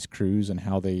some of these crews and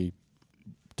how they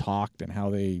talked and how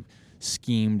they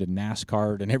schemed and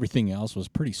NASCAR'd and everything else was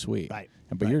pretty sweet. Right.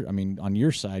 But on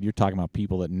your side, you're talking about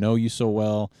people that know you so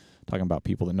well, talking about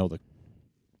people that know the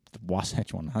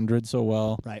Wasatch 100 so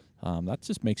well. Right. That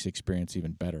just makes the experience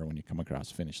even better when you come across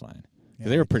the finish line. Yeah.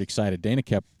 They were pretty excited. Dana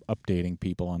kept updating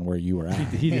people on where you were at.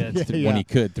 He did. When he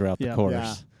could throughout the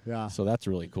course. Yeah. So that's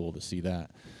really cool to see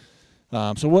that.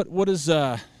 So what is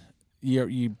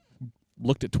you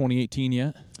looked at 2018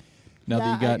 yet?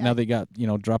 Now that you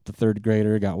got dropped the third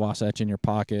grader, got Wasatch in your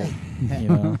pocket.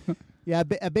 Yeah,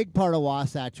 a big part of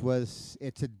Wasatch was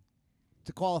it's a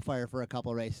qualifier for a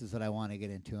couple races that I want to get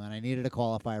into, and I needed a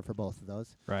qualifier for both of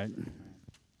those. Right.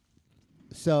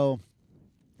 So,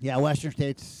 yeah, Western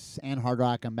States and Hard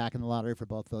Rock, I'm back in the lottery for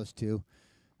both those two.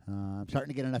 I'm starting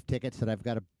to get enough tickets that I've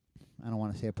got I don't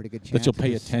want to say a pretty good chance. That you'll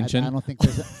pay attention. I don't think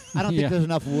there's think there's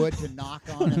enough wood to knock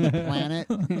on in the planet.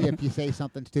 If you say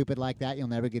something stupid like that, you'll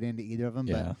never get into either of them.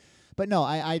 Yeah. But no,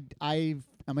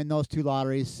 I'm in those two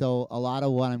lotteries, so a lot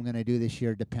of what I'm going to do this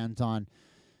year depends on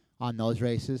those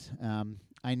races.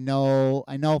 I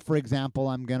know. For example,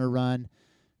 I'm going to run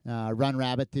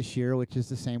Rabbit this year, which is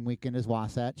the same weekend as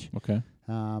Wasatch. Okay.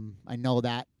 I know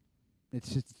that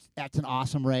that's an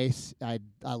awesome race. I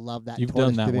love that. You've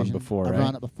Tortoise done that division. one before, I've right?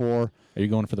 run it before. Are you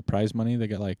going for the prize money? They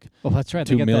got like That's right.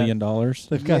 $2 million.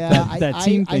 They've got that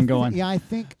team thing going. Yeah, I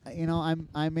think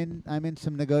I'm in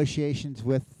some negotiations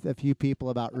with a few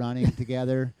people about running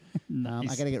together. Nice.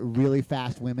 I got to get really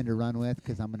fast women to run with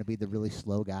because I'm going to be the really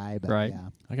slow guy. But Right. yeah,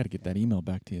 I got to get that email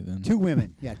back to you then. 2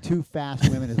 women. Yeah, 2 fast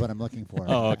women is what I'm looking for.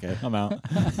 Oh, okay. I'm out.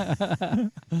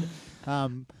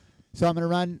 So I'm going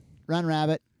to run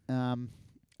Rabbit.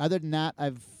 Other than that,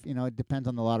 it depends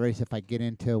on the lotteries. If I get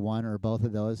into one or both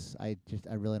of those, I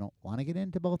really don't want to get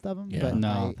into both of them. Yeah. But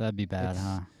No, that'd be bad,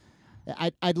 huh?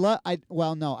 I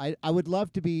would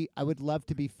love to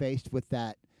be faced with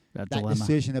that dilemma.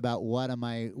 decision about what am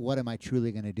I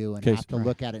truly going to do, and 'Cause- have to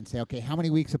look at it and say, okay, how many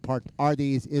weeks apart are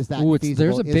these? Is that Ooh, feasible?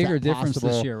 there's a Is bigger that difference possible?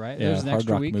 this year, right? Yeah, There's an Hard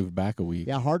extra Rock week. moved back a week.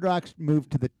 Yeah, Hard Rock's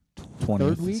moved to the 20th.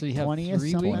 third week, So you have 20th,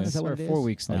 3 something? weeks Is that or what it 4 is?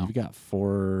 weeks Oh, now. you've got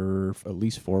at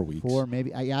least 4 weeks. 4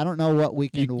 maybe. I don't know what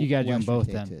weekend. You gotta do them Western both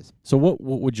States then. is. So what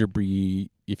would your be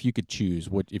if you could choose?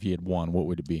 If you had one, what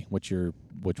would it be? Which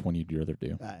one you'd rather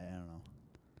do?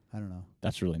 I don't know.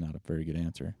 That's really not a very good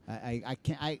answer. I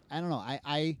can't. I don't know.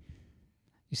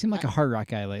 You seem like a Hard Rock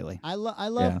guy lately. I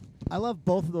love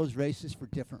both of those races for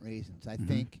different reasons. I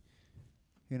think,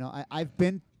 I've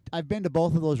been I've been to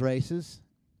both of those races,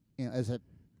 as a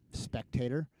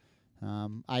spectator.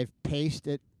 I've paced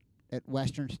at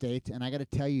Western States, and I got to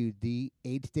tell you, the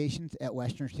aid stations at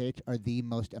Western States are the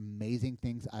most amazing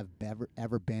things I've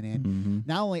ever been in. Mm-hmm.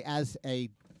 Not only as a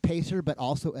pacer, but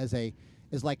also as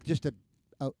like just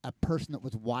a person that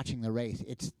was watching the race.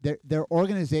 It's their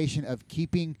organization of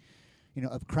keeping,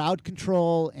 of crowd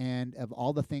control and of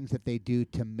all the things that they do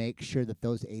to make sure that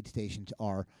those aid stations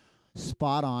are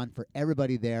spot on for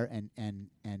everybody there, and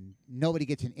nobody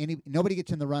gets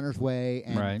in the runner's way.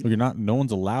 And Right. Well, no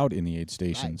one's allowed in the aid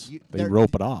stations. Right. They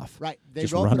rope it off. Right. They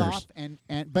Just rope runners. it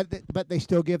off, but they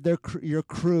still give your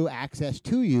crew access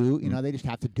to you. They just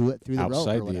have to do it through the rope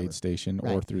Outside or the whatever. aid station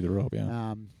or Right. through the rope,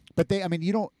 yeah. But I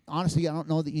don't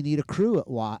know that you need a crew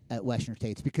at Western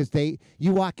States, because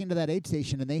you walk into that aid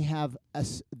station and they have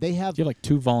You have like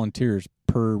 2 volunteers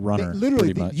per runner.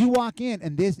 Literally, pretty much. you walk in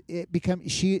and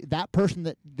that person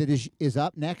that is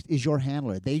up next is your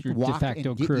handler. They Your de walk facto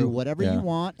and get crew. you whatever Yeah. you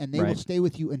want, and they will Right. stay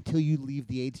with you until you leave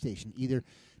the aid station, either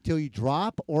till you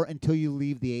drop or until you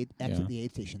leave the exit the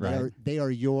aid station. Right. They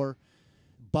are your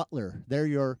butler. They're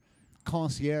your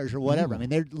concierge or whatever. I mean,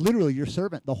 they're literally your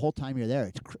servant the whole time you're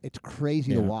there. It's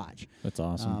crazy to Yeah. watch. That's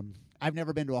awesome. I've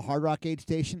never been to a Hard Rock aid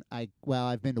station. I've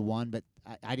been to one, but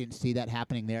I didn't see that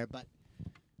happening there.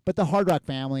 But the Hard Rock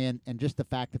family and just the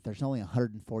fact that there's only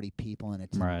 140 people and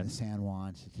it's Right. in the San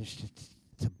Juans,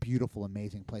 it's a beautiful,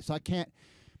 amazing place. So I can't.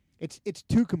 It's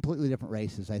 2 completely different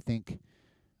races. I think,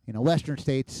 Western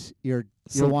States, you're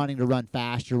wanting to run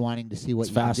fast. You're wanting to see what It's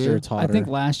you can faster. do. It's hotter. I think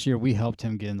last year we helped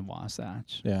him get in the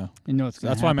Wasatch. Yeah. You know what's going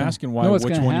to That's why I'm asking which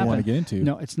one you want to get into.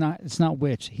 No, it's not. It's not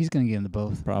which. He's going to get into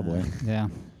both. Probably. Yeah.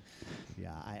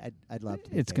 Yeah, I'd love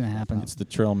to. It's gonna happen. It's the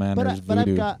Trail Manners But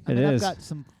voodoo. I've got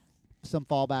some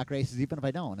fallback races, even if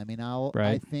I don't. I mean, I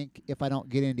Right. think if I don't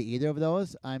get into either of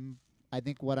those, I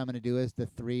think what I'm going to do is the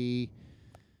 3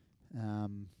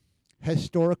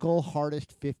 historical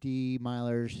hardest 50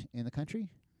 milers in the country.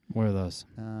 What are those?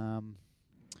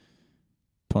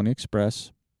 Pony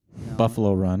Express, No.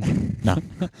 Buffalo Run, no,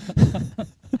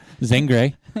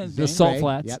 Zangray, The Salt Zangray.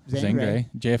 Flats. Yep, Zangray,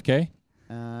 JFK.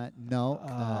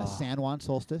 No, San Juan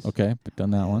Solstice. Okay, but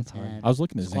done that one. And I was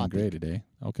looking at Squaw Zangray Peak. today.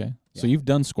 Okay, so Yeah. you've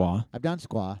done Squaw. I've done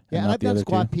Squaw. And Yeah, and not I've the done other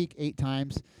Squaw 2? Peak 8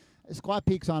 times. Squaw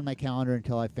Peak's on my calendar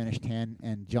until I finish 10,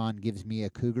 and John gives me a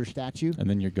cougar statue. And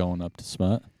then you're going up to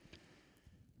Smut.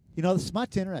 The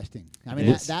Smut's interesting. I mean,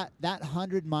 It is. that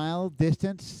 100-mile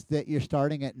distance that you're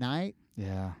starting at night,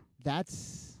 Yeah.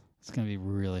 that's It's going to be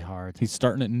really hard. He's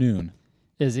starting at noon.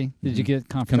 Is he? Did you Mhm. get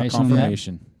confirmation on that?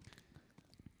 Confirmation.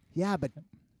 yeah, but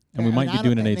And we might I be don't-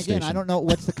 doing an and aid again, station. I don't know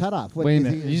what's the cutoff. Wait a is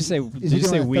minute. he- Did you say? Is Did he you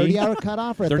say doing a we? 30-hour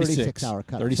cutoff or a 36. 36-hour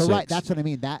cutoff? 36. So right, that's what I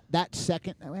mean. That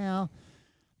second,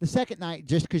 the second night,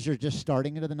 just because you're just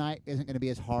starting into the night, isn't going to be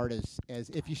as hard as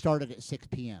if you started at 6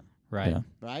 p.m. Right. Yeah.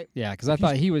 Right? Yeah, because I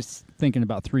thought he was thinking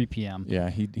about 3 p.m. Yeah,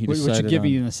 he Which decided would give on,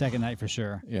 you in the second night for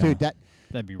sure. Yeah. Dude,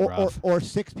 That'd be or rough.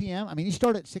 6 p.m. I mean, you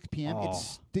start at 6 p.m. Oh.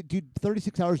 It's dude,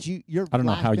 36 hours. You're I don't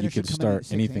know last how you finish could should come in start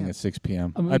 6 anything a.m. at 6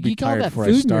 p.m. I mean, I'd be you got all tired that before food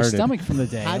I in your started. stomach from the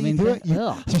day. How I do mean, you do it?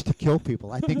 ugh. Just to kill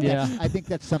people. I think Yeah. I think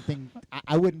that's something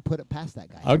I wouldn't put it past that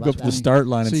guy. I would go up to the start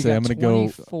line So and you say, got I'm going to go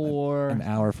 24 an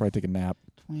hour before I take a nap.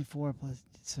 24 plus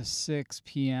so 6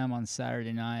 p.m. on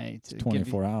Saturday night. It's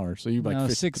 24 hours. So you like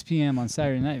 6 p.m. on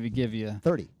Saturday night would give you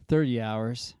 30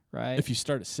 hours, right? If you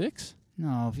start at 6?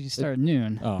 no, if you start at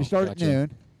noon. Oh, You start gotcha. at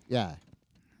noon. Yeah.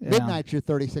 Yeah. Midnight's your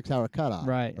 36-hour cutoff.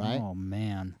 Right. Right. Oh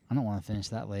man, I don't want to finish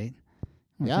that late.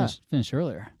 I Yeah. wanna finish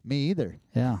earlier. Me either.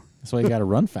 Yeah. That's why you got to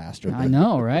run faster. I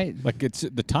know, right? Like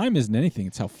the time isn't anything.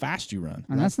 It's how fast you run.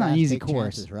 And that's Run not an fast, easy take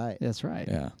course. chances, right. That's right.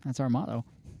 Yeah. That's our motto.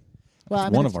 Well, I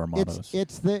It's mean, one it's- of our mottos.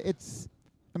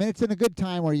 It's in a good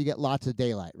time where you get lots of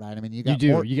daylight, right? I mean, you got You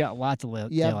do. more, You got lots of you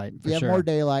have, daylight for you have sure. more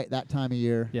daylight that time of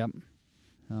year. Yep.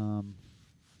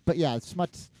 But yeah,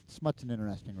 Smut's an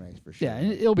interesting race for sure. Yeah,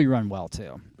 and it'll be run well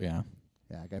too. Yeah.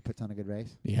 Yeah, a guy puts on a good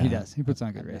race. Yeah. He does. He puts on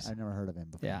a good I've race. I've never heard of him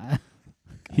before. Yeah.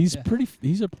 He's Yeah.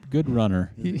 he's a good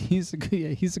runner. He's a good. Yeah,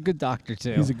 he's a good doctor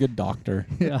too. He's a good doctor.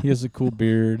 Yeah. He has a cool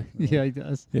beard. yeah, he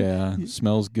does. Yeah.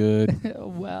 Smells good.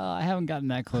 Well, I haven't gotten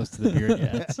that close to the beard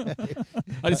yet.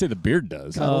 I didn't say the beard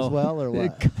does. Cuddles well or It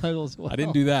what? cuddles well. I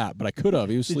didn't do that, but I could have.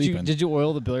 He was Did sleeping. you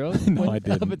oil the beard? No, I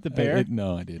didn't. Up at the bear.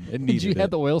 No, I didn't. It Did needed you it. have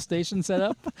the oil station set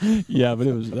up? Yeah, but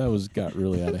that got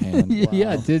really out of hand. Yeah,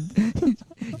 Wow. it did.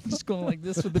 Just going like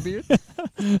this with the beard.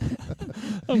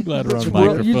 I'm glad we're on Twirl-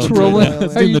 microphone. You Twirling. twirling? I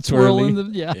was Are doing you the twirly.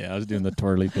 twirling? Yeah. Yeah, I was doing the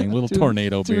twirly thing. Little Doing-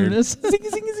 tornado doing beard. this. Zing,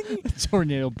 zing, zing.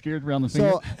 Tornado beard around the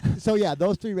finger. So yeah,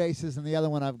 those 3 races, and the other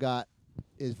one I've got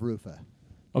is Rufa.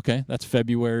 Okay, that's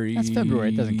February. That's February.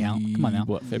 It doesn't count. Come on now.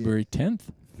 What, February 10th?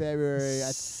 February,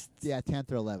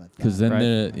 10th or 11th. Because then Right.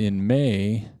 in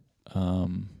May,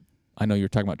 I know you're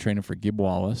talking about training for Gib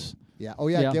Wallace. Yeah. Oh,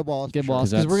 yeah, Gib Wallace. Gib for Wallace,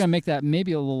 sure. because we're going to make that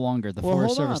maybe a little longer. The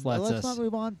Forest hold Service on. lets Let's us. not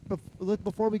move on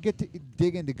before we get to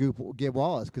dig into Gib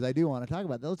Wallace, because I do want to talk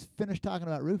about that. Let's finish talking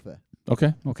about Rufa.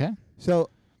 Okay. Okay. So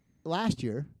last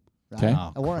year, right, 'Kay.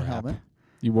 Oh, I wore a crap. helmet.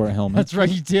 You wore a helmet. That's right,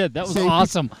 you did. That was Safety-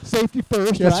 awesome. Safety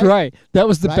first. That's right. That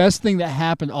was the Right? best thing that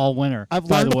happened all winter, I've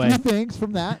by learned the a way. few things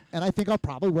from that, and I think I'll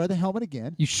probably wear the helmet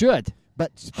again. You should.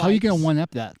 But How are you going spikes- to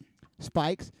one-up that?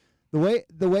 spikes? The way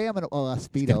I'm gonna a He's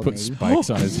speedo gonna put maybe. spikes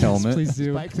on his helmet. Please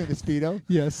do. Spikes in the speedo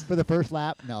Yes. for the first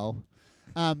lap. No.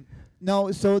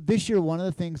 So this year one of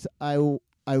the things I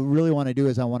really want to do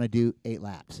is I want to do 8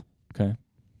 laps, Okay.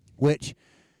 which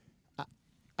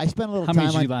I spent a little How many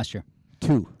time did you on do last year?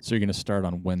 2. So you're going to start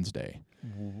on Wednesday.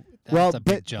 That's well, a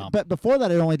big but, jump. but before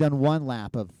that I'd only done 1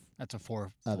 lap of That's a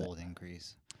four-fold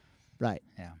increase. right.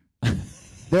 Yeah.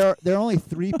 There are only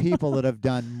 3 people that have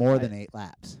done more than 8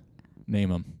 laps. Name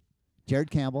them. Jared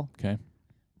Campbell, Okay.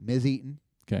 Ms. Eaton,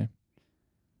 Okay.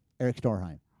 Eric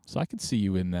Storheim. So I could see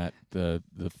you in that the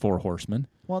 4 horsemen.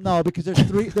 Well, no, because there's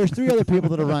 3 other people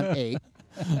that have run 8,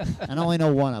 and I only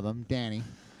know one of them, Danny.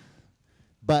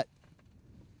 But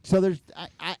so there's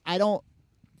I don't.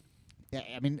 Yeah,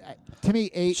 I mean, to me,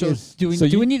 8 So is. do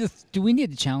we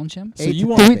need to challenge him? So Eight you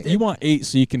to want 10. 8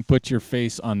 so you can put your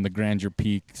face on the Grandeur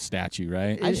Peak statue,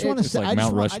 right? I just want to It's say, like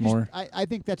Mount Rushmore. I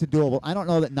think that's a doable. I don't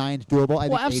know that 9's doable. I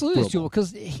Well, think absolutely, 8's it's doable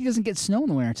because he doesn't get snow in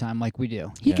the wintertime like we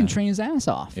do. He Yeah. can train his ass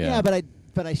off. Yeah. Yeah,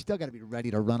 but I still got to be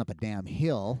ready to run up a damn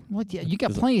hill, What? Yeah, you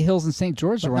got plenty of hills in St.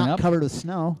 George but to run not up. covered with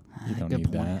snow. You don't Good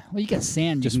need point. that. Well, you got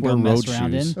sand. Just you wear can go mess road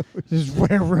around shoes. in. Just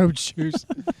wear road shoes.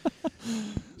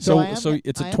 So I am- so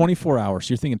it's I a am- 24-hour. So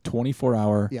you're thinking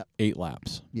 24-hour, Yep. 8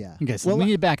 laps. Yeah. Okay, so Well, we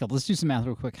need to back up. Let's do some math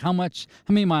real quick. How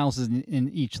many miles is in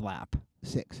each lap?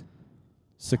 6.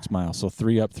 6 miles. So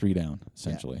 3 up, 3 down,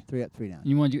 essentially. Yeah, 3 up, 3 down.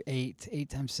 You want to do 8? 8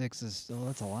 times 6 is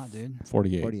that's a lot, dude.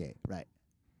 48. 48, right.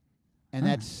 And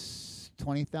that's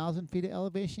 20,000 feet of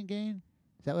elevation gain?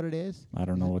 Is that what it is? I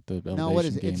don't know what the elevation No, what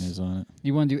is it? gain It's- is on it.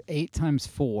 You want to do 8 times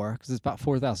 4 because it's about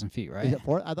 4,000 feet, right? Is it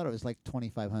 4? I thought it was like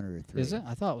 2,500 or 3. Is it?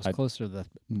 I thought it was closer to the.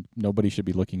 Nobody should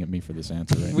be looking at me for this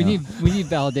answer right We now. need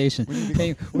validation.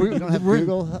 Hey, we don't have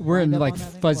Google we're in lined up like on that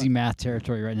thing? fuzzy What? math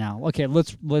territory right now. Okay,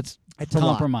 let's It's a lot.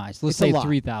 compromise. Let's It's a say lot.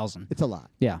 3,000. It's a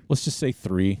lot. Yeah, Let's just say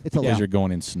 3 It's a because lot. you're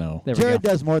going in snow. there we Jared go.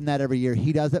 does more than that every year.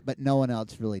 He does it, but no one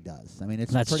else really does. I mean,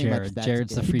 it's That's pretty Jared. much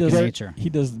Jared's the it. freak does of it. nature.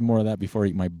 He does more of that before I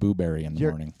eat my blueberry in the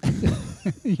Jared- morning.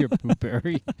 You're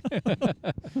blueberry.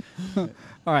 All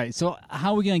right, so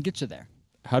how are we going to get you there?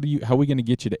 How are we going to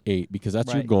get you to 8? Because that's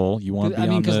your Right. goal. You want to be I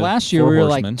mean, on because the last year 4 we were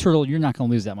like, horsemen. Turd'L, you're not going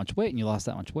to lose that much weight, and you lost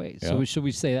that much weight. So Yeah. should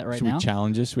we say that right Should now? we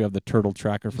challenge this? We have the Turd'L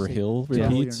tracker for say, hill Yeah.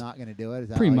 repeats. You're not going to do it. Is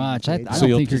that Pretty all you much. I can say? don't So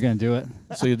you'll think you're just- going to do it.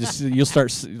 So you'll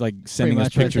start like sending us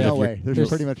much right pictures there. of No your. way. There's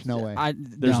pretty much no way.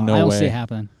 There's no no I don't see way. it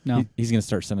happening. No. He's going to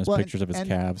start sending us Well, pictures of his and-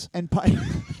 calves. And part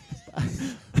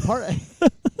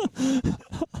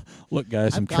Look,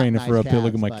 guys, I'm I've got training nice for uphill.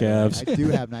 Look at calves, my by the way. calves. I do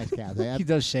have nice calves. I have, He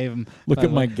does shave him. Look by at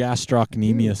the my way.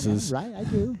 gastrocnemiuses. right, I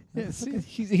do. Yeah, see,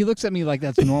 he looks at me like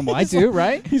that's normal. I do,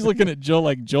 right? He's looking at Joel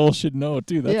like Joel should know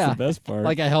too. That's Yeah. the best part.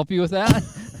 Like I help you with that?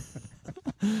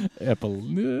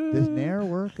 Does Nair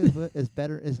work? Is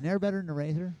better? Is Nair better than a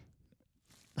razor?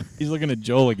 He's looking at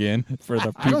Joel again for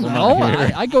the I people don't not know.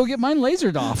 here. I go get mine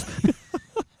lasered off.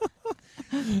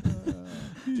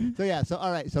 So yeah. So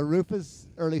all right. So Rufa's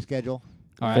early schedule.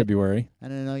 All right. February.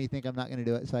 And I know you think I'm not going to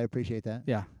do it, so I appreciate that.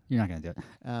 Yeah, you're not going to do it.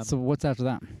 So So what's after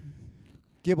that?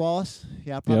 Gib Wallace.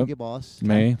 Yeah, probably Yep. Gib Wallace.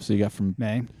 May. So you got from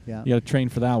May. Yeah. you got to train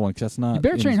for that one because that's not. You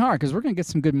better in- train hard because we're going to get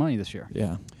some good money this year.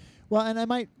 Yeah, Well, and I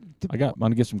might. I'm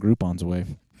gonna get some Groupons away.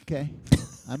 Okay.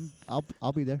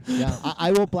 I'll be there. Yeah.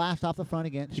 I will blast off the front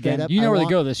again. Straight Again, up. you know I where want-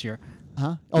 they go this year.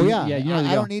 Huh? Oh yeah. Yeah, you know where they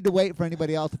I go. don't need to wait for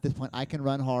anybody else at this point. I can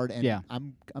run hard, and Yeah.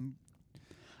 I'm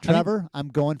Trevor. I'm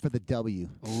going for the W.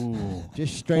 Ooh.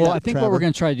 Just straight Well, up. I think what we're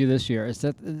going to try to do this year is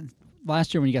that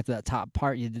last year when you got to that top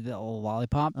part, you did that little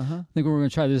lollipop. Uh huh. I think what we're going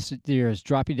to try this year is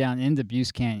drop you down into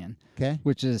Buse Canyon, Okay.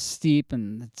 which is steep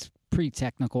and it's pretty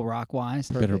technical rock-wise.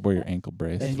 Perfect. Better wear your ankle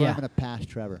brace. That's And where yeah. I'm going to pass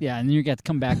Trevor. Yeah, and then you got to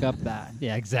come back up that.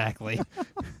 Yeah, exactly.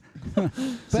 But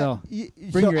so, so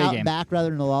bring your A out game. and back rather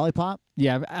than the lollipop.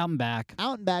 yeah, out and back.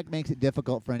 Out and back makes it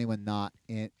difficult for anyone not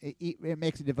in. It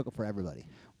makes it difficult for everybody.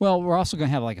 Well, we're also going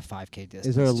to have like a 5K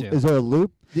distance, Is too. there a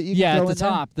loop that you Yeah, can at throw the in there?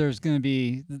 top, there's going to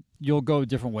be, you'll go a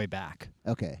different way back.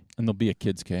 Okay. And there'll be a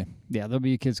kids K. Yeah, there'll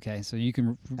be a kids K, so you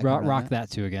can can run rock that.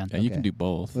 that too again. Yeah, you can Okay. do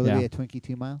both. Will Yeah. it be a Twinkie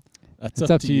 2 mile? That's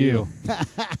It's up to you.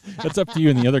 That's up to you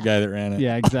and the other guy that ran it.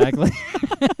 Yeah, exactly.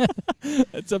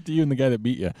 It's up to you and the guy that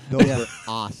beat you. Those were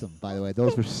awesome, by the way.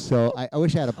 Those were so. I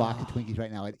wish I had a box of Twinkies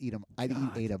right now. I'd eat them. I'd eat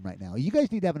 8 of them right now. You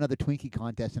guys need to have another Twinkie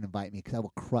contest and invite me because I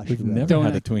will crush We've whoever. never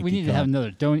had a Twinkie. We need to have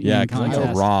another donut Yeah, eating because I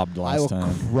contest. got robbed I last will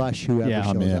time. crush whoever Yeah,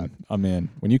 shows I'm in. up. I'm in.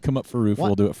 When you come up for Roofa,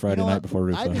 we'll do it Friday night before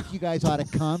I Roofa. think you guys ought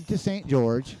to come to St.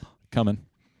 George Coming.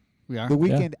 We are. the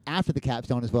weekend after the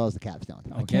capstone as well as the capstone.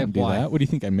 I can't do that. What do you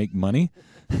think? I make money?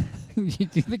 Do you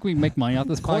think we can make money off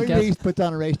this Corey podcast? Reese puts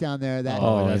on a race down there. That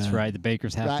Oh, that's yeah. right. The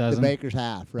baker's half right, dozen. the baker's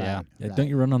half. Right. Yeah. Yeah, right. don't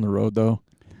you run on the road though?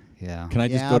 Yeah. Can I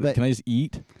just Yeah, go? but- Can I just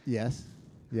eat? Yes.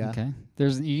 Yeah. Okay.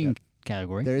 There's an eating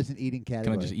category. There is an eating Can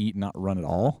category. I just eat and not run at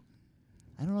all?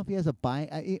 I don't know if he has a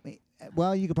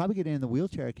well, you could probably get in the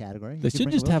wheelchair category. They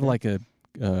should just have like a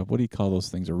what do you call those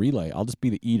things? A relay. I'll just be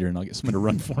the eater and I'll get someone to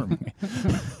run for me.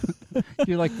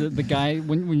 You're like the guy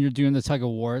when you're doing the tug of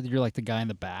war. You're like the guy in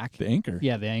the back. The anchor.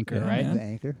 Yeah, the anchor, Yeah, right? man. the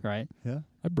anchor. Right. Yeah.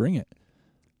 I bring it.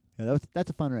 Yeah, that's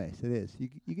a fun race. It is.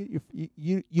 You get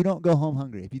you don't go home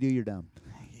hungry. If you do, you're dumb.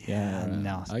 Yeah,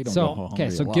 No. I don't so go home okay.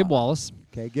 hungry So a lot. Gib Wallace.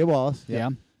 Okay, Gib Wallace. Yeah.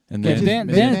 And Okay, then,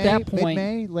 then at that point-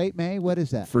 mid-May, late May. What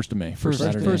is that? 1st of May. First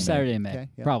Saturday in May. Okay,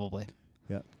 yeah. Probably.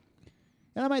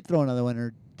 And I might throw another one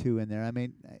or two in there. I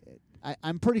mean,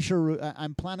 I'm pretty sure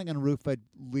I'm planning on Rufa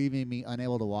leaving me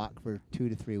unable to walk for 2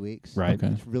 to 3 weeks. Right. Okay.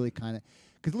 It's really kind of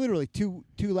because literally two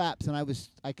laps, and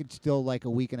I could still like a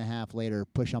week and a half later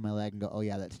push on my leg and go, oh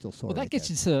yeah, that's still sore. Well, that right gets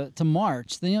there. you to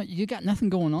March. Then you got nothing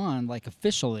going on like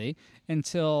officially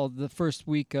until the first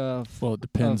week of Well, it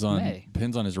depends of on May.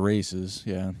 his races.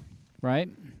 Yeah. right.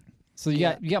 So you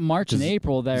Yeah. got March and 'Cause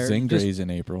April there. Zingray's in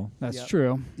April. That's Yep.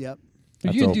 true. Yep.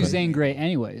 That's You do open. Zangray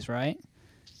anyways, right?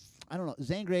 I don't know.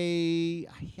 Zangray,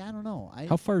 I don't know.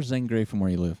 How far is Zangray from where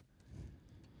you live?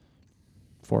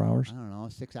 4 hours? I don't know,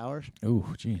 6 hours. Oh,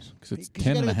 jeez. Because it's 'Cause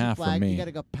 10 you and a gotta go half through from me. You got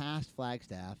to go past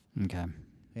Flagstaff. Okay.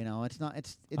 You know, it's not.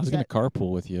 It's. I was going that- to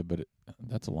carpool with you, but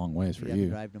that's a long ways for you have to you.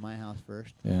 drive to my house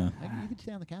first. Yeah. You could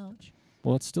stay on the couch.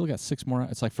 Well, it's still got 6 more.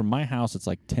 It's like from my house, it's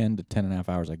like 10 to 10 and a half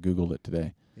hours. I Googled it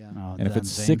today. Yeah. Oh, And if damn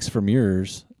it's thing. 6 from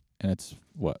yours, and it's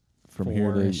what? From here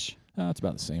to. Four-ish. It's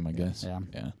about the same, I guess. Yeah.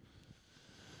 Yeah.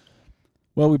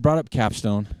 Well, we brought up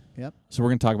Capstone. Yep. So we're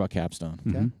going to talk about Capstone.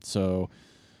 Mhm. So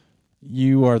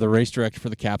you are the race director for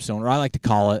the Capstone, or I like to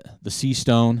call it the Sea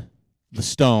Stone, the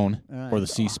Stone, All right. or the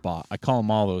Sea Spot. I call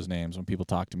them all those names when people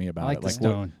talk to me about I like it. the What,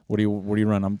 Stone. what do you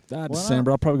run? I'm Well,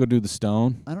 December. I'll probably go do the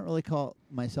Stone I don't really call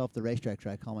myself the race director.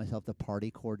 I call myself the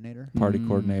party coordinator. party Mm.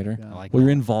 coordinator. Yeah. I like Well, that.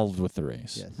 you're involved with the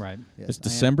race. Yes. Right. Yes, It's I am.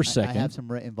 December I 2nd. have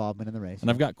some involvement in the race. And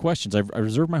I've got questions. I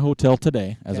reserved my hotel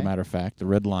today, as a Okay. matter of fact, the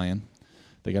Red Lion.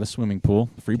 They got a swimming pool,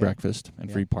 free Okay. breakfast, and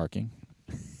Yeah. free parking.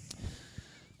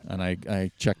 And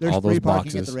I checked There's all free those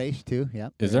parking boxes. at the race too.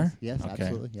 Yep. Is there there? Yes, Okay.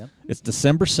 absolutely. Yep. It's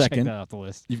December Check 2nd. that off the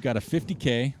list. You've got a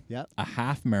 50K, Yep. a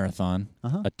half marathon,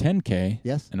 Uh-huh. a 10K,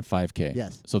 Yes. and a 5K.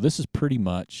 Yes. So this is pretty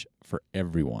much for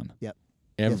everyone. Yep.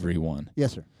 Everyone.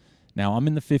 Yes, sir. Now I'm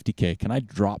in the 50K. Can I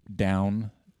drop down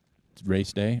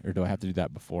race day, or do I have to do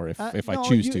that before if I No,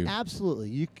 choose you, to? Absolutely.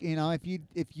 You know if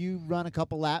you run a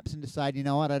couple laps and decide, you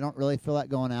know what, I don't really feel like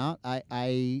going out.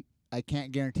 I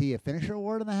can't guarantee a finisher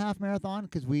award in the half marathon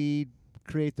because we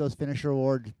create those finisher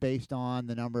awards based on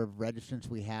the number of registrants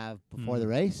we have before the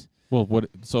race. Well, what?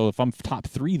 So if I'm top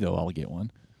 3 though, I'll get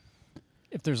one.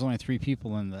 If there's only 3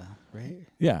 people in the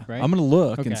Yeah, Right? I'm gonna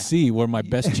look Okay. and see where my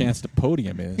best chance to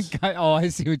podium is. Oh, I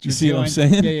see what you're You see doing. what I'm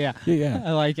saying? Yeah. Yeah.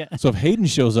 I like it. So if Hayden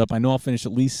shows up, I know I'll finish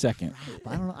at least second.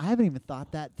 But I don't know. I haven't even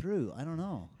thought that through. I don't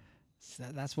know.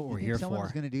 That's what You we're think here someone's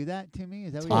for. going to do that to me?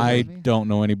 Is that what you're I telling me? don't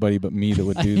know anybody but me that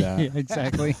would do Yeah, that,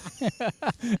 exactly.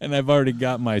 and I've already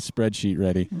got my spreadsheet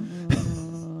ready.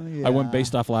 I went Yeah.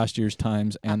 based off last year's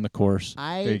times and the course.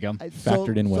 I, There you go.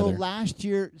 Factored in weather.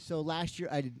 So last year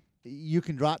I did. You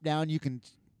can drop down. You can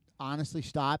honestly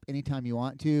stop anytime you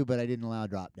want to, but I didn't allow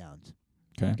drop downs.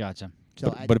 Okay. Gotcha.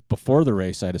 So But before the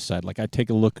race, I decide, like, I take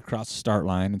a look across the start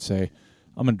line and say,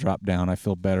 I'm going to drop down. I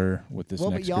feel better with this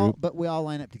next group. but we all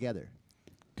line up together.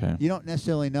 Okay. You don't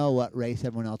necessarily know what race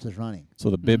everyone else is running.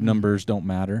 So the bib numbers don't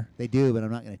matter. They do, but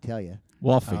I'm not going to tell you.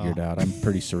 Well, I'll figure Oh. it out. I'm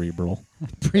pretty cerebral.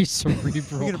 Pretty cerebral. You're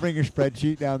going to bring your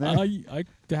spreadsheet down there. I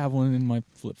have one in my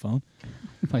flip phone.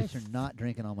 You guys are not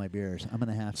drinking all my beers. I'm going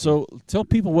to have to. So tell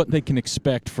people what they can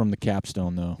expect from the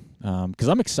Capstone, though, because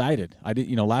I'm excited. I did,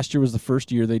 last year was the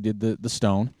first year they did the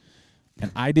Stone,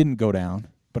 and I didn't go down,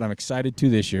 but I'm excited to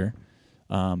this year.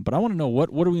 But I want to know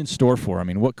what are we in store for? I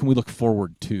mean, what can we look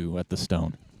forward to at the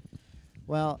Stone?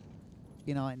 Well,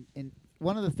 and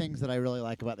one of the things that I really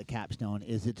like about the Capstone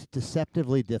is it's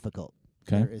deceptively difficult.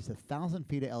 Okay. There is 1,000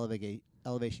 feet of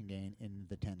elevation gain in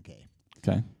the 10K.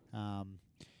 Okay.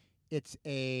 it's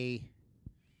a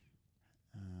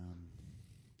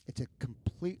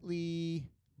completely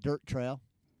dirt trail.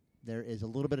 There is a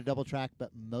little bit of double track,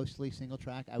 but mostly single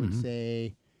track. I would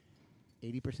say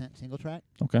 80% single track.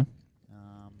 Okay.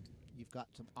 You've got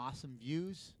some awesome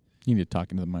views. You need to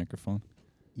talk into the microphone.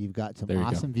 You've got some There you go.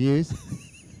 awesome views.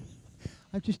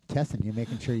 I'm just testing you,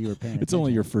 making sure you were paying attention. It's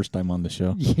only your first time on the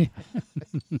show. Yeah.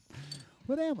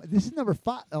 What am I? This is number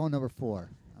 5. Oh, number 4.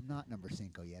 I'm not number 5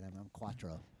 yet. I'm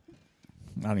Quattro.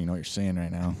 I don't even know what you're saying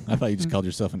right now. I thought you just called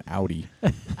yourself an Audi.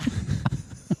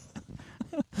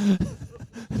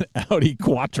 Audi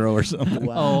Quattro or something.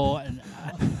 Wow. Oh, and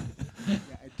Yeah,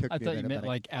 it took I me a thought you minute, meant but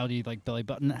like Audi, like belly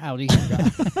button Audi.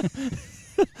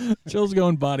 Jill's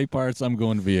going body parts. I'm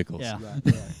going vehicles. Yeah. Right,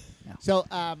 right. So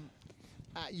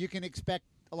you can expect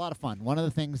a lot of fun. One of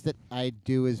the things that I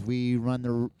do is we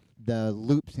run the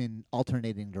loops in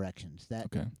alternating directions. That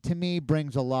Okay. to me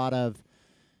brings a lot of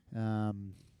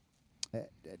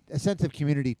a sense of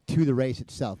community to the race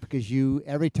itself, because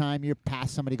every time you're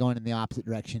past somebody going in the opposite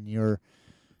direction, you're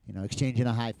exchanging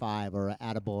a high five or a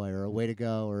attaboy or a way to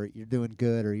go, or you're doing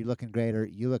good, or you're looking great, or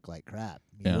you look like crap.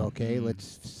 Yeah. You okay?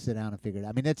 Let's sit down and figure it out.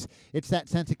 I mean, it's that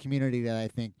sense of community that I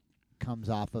think comes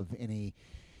off of any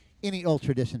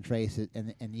ultra distance race,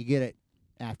 and you get it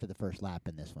after the first lap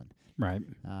in this one. Right.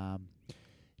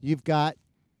 You've got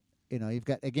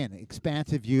again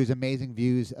expansive views, amazing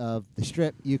views of the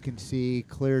strip. You can see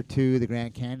clear to the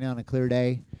Grand Canyon on a clear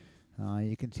day.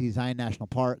 You can see Zion National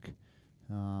Park.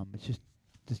 It's just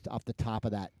off the top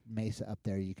of that mesa up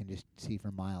there. You can just see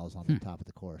for miles on the top of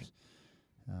the course.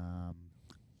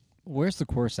 Where's the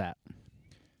course at?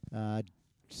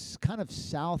 It's kind of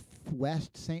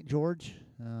southwest St. George.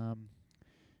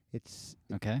 It's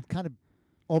Okay. kind of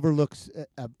overlooks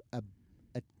a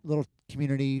little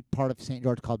community part of St.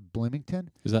 George called Bloomington.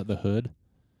 Is that the Hood?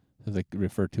 Is they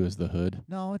refer to as the Hood?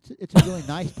 No, it's a really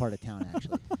nice part of town,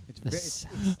 actually. It's The very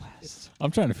Southwest.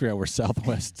 I'm trying to figure out where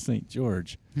Southwest St.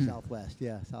 George. southwest,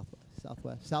 yeah,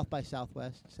 southwest, south by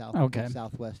southwest, Okay.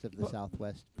 southwest of the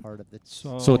southwest part of the.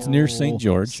 So it's near St.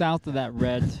 George. South of that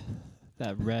red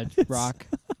rock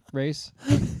race.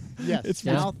 Yes, It's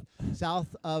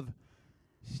south of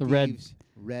The red- Steve's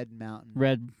Red Mountain.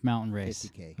 Red Mountain Race.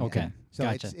 50K. Okay. Yeah. So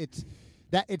Gotcha.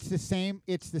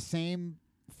 it's the same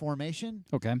formation.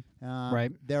 Okay.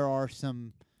 Right. There are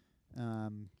some,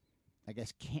 I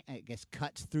guess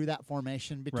cuts through that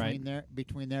formation between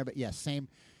there. But yes,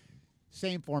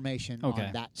 same formation. Okay.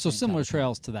 On that. So same similar type of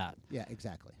trails to that. Yeah.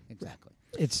 Exactly.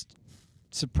 It's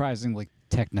surprisingly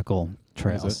technical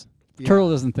trails. Yeah. Turd'L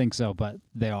doesn't think so, but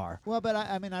they are. Well, but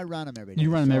I mean, I run them every day. You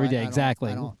run 'em so every I day, don't-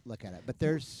 exactly. I don't look at it, but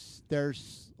there's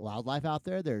wildlife out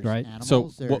there. There's Right. animals.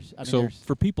 So, there's there's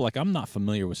for people like I'm not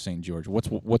familiar with St. George,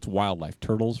 what's wildlife?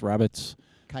 Turtles, rabbits,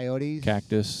 coyotes,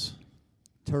 cactus,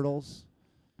 turtles,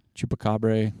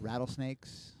 chupacabra.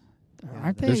 rattlesnakes.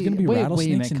 Aren't they? There's gonna be wait a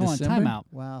rattlesnakes minute. in Come on, December? time out.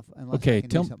 Well, unless Okay, I can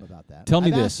tell- do something about that. tell me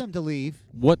I've this. asked them to leave.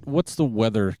 What's the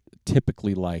weather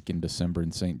typically like in December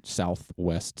in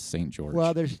Southwest St. George?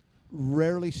 Well, there's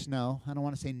rarely snow. I don't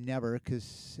want to say never,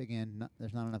 because again,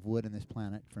 there's not enough wood in this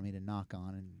planet for me to knock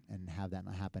on and have that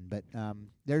not happen. But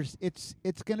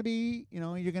it's going to be,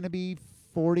 you're going to be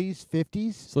 40s,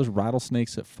 50s. so there's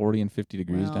rattlesnakes at 40 and 50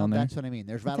 degrees Well, down there. That's what I mean.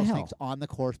 There's What the hell? rattlesnakes on the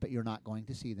course, but you're not going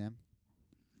to see them.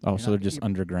 Oh, you're so not- they're just you're-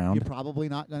 underground. You're probably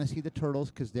not going to see the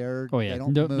turtles because Oh they yeah,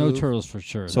 don't no move. turtles for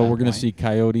sure. So at we're that gonna point. see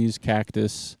coyotes,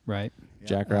 cactus, right. Yeah.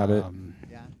 jackrabbit.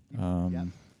 Yeah. Um, Yep.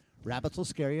 Rabbits will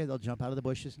scare you. They'll jump out of the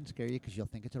bushes and scare you because you'll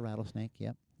think it's a rattlesnake.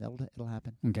 Yep, it'll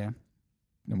happen. Okay.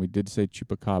 And we did say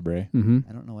chupacabra. Mm-hmm.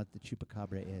 I don't know what the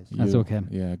chupacabra is. That's okay.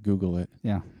 Yeah, Google it.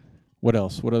 Yeah. What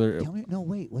else? What other? Tell me. No,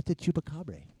 wait. What's a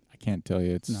chupacabra? I can't tell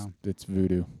you. No. It's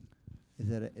voodoo. Is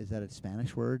that a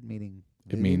Spanish word meaning?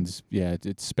 It voodoo? means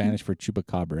it's Spanish for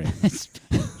chupacabra.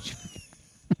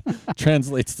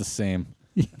 Translates the same.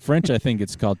 French, I think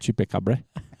it's called chupacabra.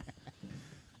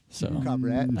 So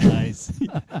Chupacabra. Nice.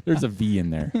 there's a V in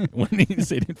there when you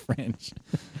say it in French.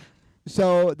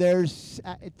 So there's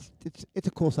it's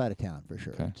a cool side of town for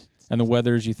sure. Okay. It's- And the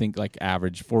weathers, you think like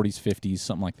average 40s, 50s,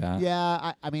 something like that.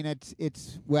 yeah, I mean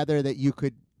it's weather that you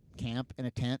could camp in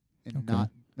a tent and Okay.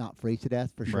 not freeze to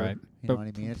death for sure. Right. You know But what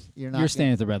I mean? You're not. You're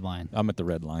staying at the red line. I'm at the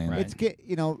Red Lion. Right.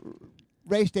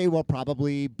 Race day will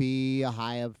probably be a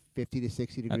high of 50 to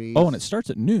 60 degrees. Oh, and it starts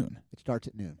at noon. It starts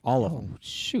at noon. All of Oh them.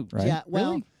 shoot! Right? Yeah.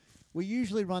 Well, Really? we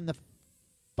usually run the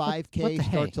what 5K the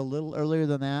starts hey? a little earlier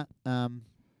than that.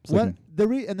 It's like The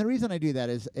reason I do that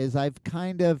is I've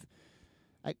kind of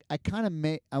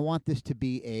I want this to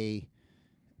be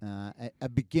a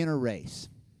beginner race.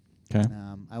 Okay.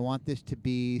 I want this to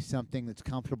be something that's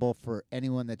comfortable for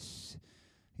anyone that's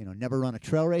never run a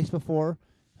trail race before,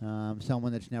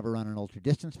 someone that's never run an ultra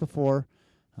distance before.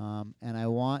 And I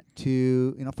want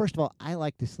to, first of all, I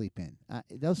like to sleep in.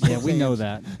 We know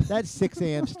that. That 6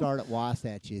 a.m. start at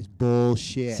Wasatch is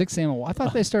bullshit. 6 a.m. I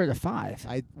thought they started at 5.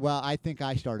 I think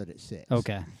I started at 6.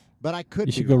 Okay. But I could.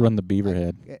 You should go run the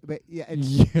Beaverhead. But yeah,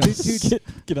 Yes.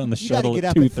 Get on the shuttle get at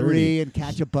up 2:30. at 3 and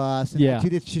catch a bus. And Yeah.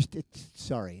 Dude, it's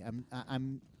sorry.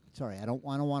 I'm sorry. I don't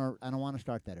want to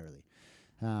start that early.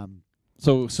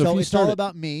 So if you it's start all at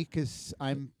about me because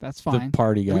I'm That's the fine.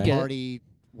 party guy. We get it.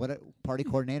 party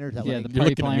coordinator. Is that Yeah, what the You're party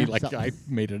looking at me planner. like I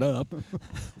made it up.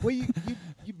 Well, you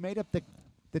made up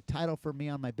the title for me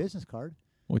on my business card.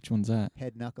 Which one's that?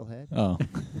 Head knucklehead. Oh.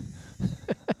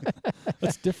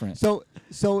 That's different. So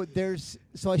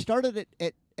I started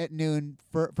at noon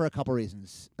for a couple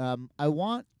reasons. I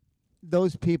want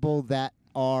those people that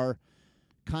are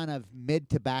kind of mid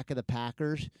to back of the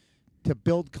packers to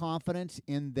build confidence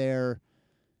in their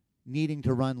needing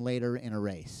to run later in a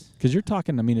race. Because you're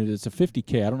talking, it's a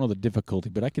 50K. I don't know the difficulty,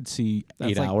 but I could see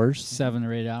That's 8 like hours. 7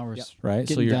 or 8 hours. Yep. Right?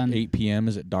 So Getting you're done. at 8 p.m.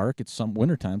 Is it dark? It's some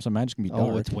wintertime, so I imagine it can be dark.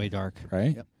 Oh, it's way dark.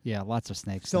 Right? Yep. Yeah, lots of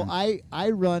snakes. So then. I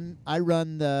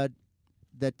run the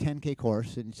 10K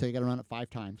course, and so you got to run it 5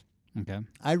 times. Okay.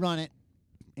 I run it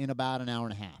in about an hour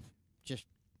and a half. Just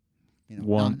Once.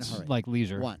 not in a hurry. Like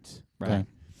leisure. Once. Right. Okay.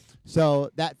 So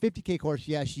that 50K course,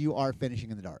 yes, you are finishing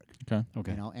in the dark. Okay.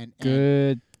 Okay. And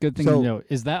Good thing So- to know.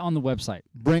 Is that on the website?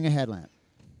 bring a headlamp.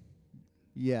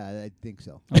 Yeah, I think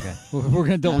so. Okay. We're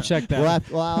going to double check that.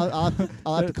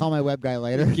 I'll have to call my web guy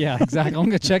later. Yeah, exactly. I'm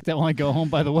going to check that when I go home,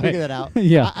 by the way. Figure that out.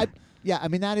 Yeah. I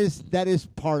mean that is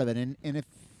part of it. And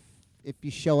if you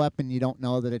show up and you don't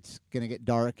know that it's going to get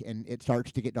dark and it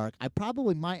starts to get dark, I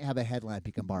probably might have a headlamp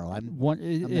you can borrow.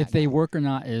 If that they guy. work or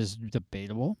not is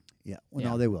debatable. Yeah. Well, Yeah.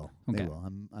 no, they will. They Okay. will.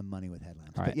 I'm money with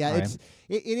headlamps. All But right, yeah, all right.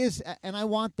 it is, and I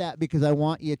want that because I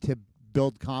want you to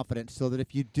build confidence so that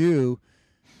if you do,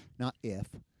 not if,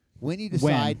 when you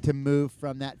decide to move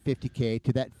from that 50K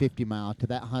to that 50 mile to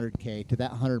that 100K to that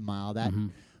 100 mile, that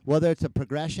whether it's a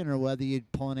progression or whether you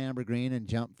pull an amber green and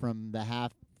jump from the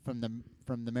half from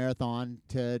the marathon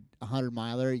to a 100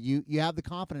 miler, you have the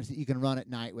confidence that you can run at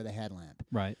night with a headlamp.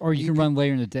 Right. Or you can run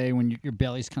later in the day when your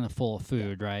belly's kind of full of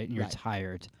food, right? And you're Right.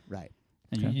 tired. Right.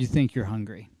 And Okay. you think you're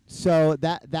hungry. So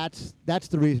that's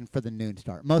the reason for the noon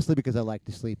start. Mostly because I like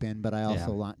to sleep in, but I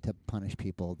also want to punish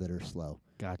people that are slow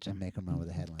Gotcha. and make them run with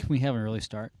a headlamp. Can we have an early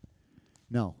start?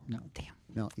 No, Damn.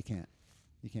 no, you can't.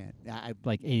 You can't.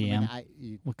 Like 8 a.m.?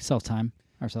 We'll self-time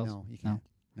ourselves? No, you can't.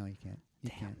 No, you can't.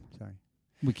 You can't. Sorry.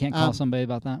 We can't call somebody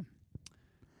about that?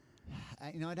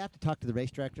 I'd have to talk to the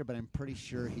race director, but I'm pretty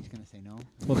sure he's going to say no.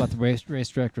 What about the race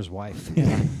director's wife?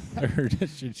 I heard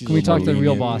she's Can we a talk to the little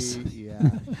real lenient. boss?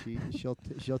 Yeah,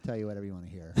 she'll tell you whatever you want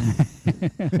to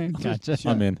hear. Gotcha.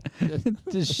 I'm in.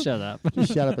 Just shut up.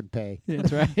 Just shut up and pay.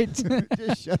 That's right.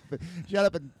 Just shut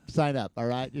up and sign up. All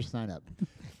right, just sign up.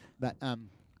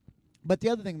 But the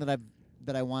other thing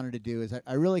that I wanted to do is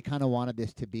I really kind of wanted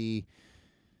this to be,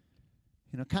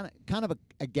 kind of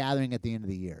a gathering at the end of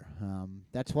the year.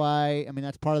 That's why,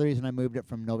 that's part of the reason I moved it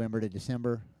from November to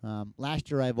December. Last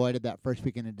year I avoided that first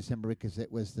weekend in December because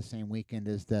it was the same weekend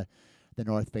as the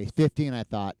North Face 50, and I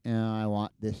thought, I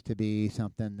want this to be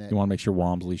something that You want to make sure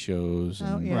Walmsley shows.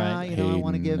 Oh, And yeah, Right. I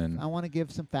want to Hayden give I want to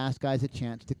give some fast guys a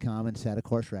chance to come and set a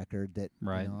course record that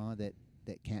Right.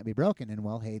 that can't be broken. And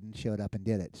Hayden showed up and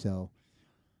did it. So,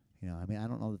 I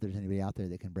don't know that there's anybody out there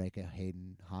that can break a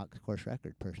Hayden Hawks course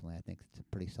record. Personally, I think it's a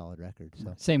pretty solid record.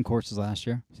 So Same course as last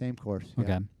year? same course.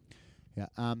 Okay.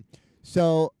 Yeah.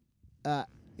 So, I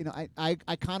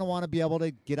kind of want to be able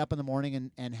to get up in the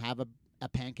morning and have a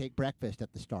pancake breakfast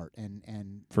at the start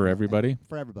and For everybody?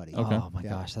 for everybody. Okay. Oh, my Yeah.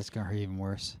 gosh. That's going to hurt even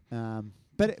worse.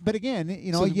 But again,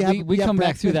 So you have we you have come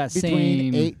back through breakfast that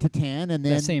between same- 8 to 10, and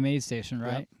then That same aid station,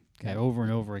 right? Okay, Yep. over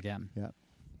and over again. Yeah.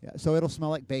 So it'll smell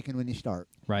like bacon when you start,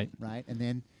 Right. right? And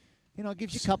then, it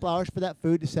gives you a couple hours for that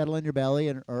food to settle in your belly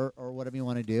or whatever you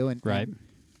want to do. And Right.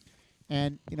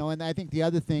 And I think the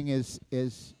other thing is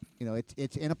it's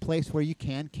in a place where you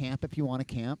can camp if you want to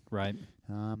camp. Right.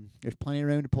 There's plenty of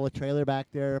room to pull a trailer back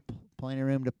there. Plenty of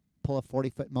room to pull a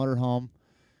 40-foot motorhome.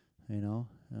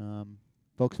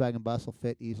 Volkswagen bus will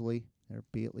fit easily. There'll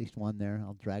be at least one there.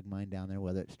 I'll drag mine down there,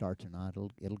 whether it starts or not.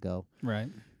 It'll go. Right.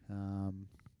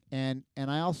 And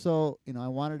I also, I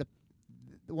wanted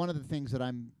to. One of the things that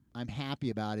I'm happy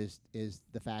about is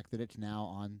the fact that it's now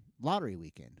on lottery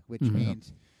weekend, which Mhm.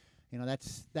 means,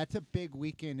 that's a big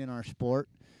weekend in our sport,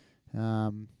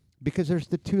 because there's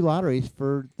the 2 lotteries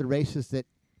for the races that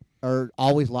are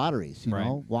always lotteries. Right.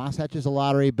 Wasatch is a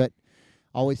lottery, but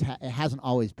it hasn't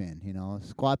always been.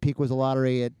 Squaw Peak was a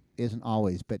lottery. isn't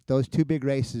always. But those two big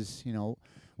races,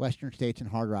 Western States and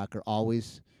Hard Rock are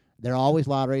always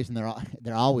lotteries, and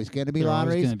they're always going to be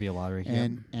lotteries. Always going to be a lottery.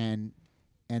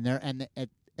 And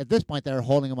at this point they're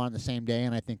holding them on the same day,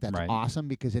 and I think that's awesome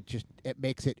because it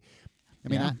makes it. I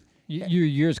mean, your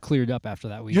year's cleared up after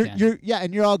that weekend.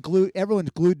 And you're all glued.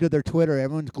 Everyone's glued to their Twitter.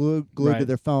 Everyone's glued to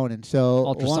their phone, and so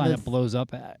Ultrasign blows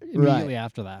up immediately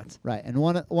after that. Right, and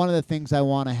one of the things I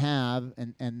want to have,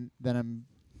 and that I'm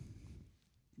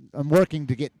working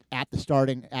to get at the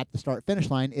start finish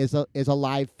line is a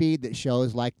live feed that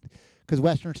shows because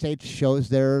Western States shows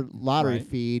their lottery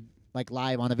feed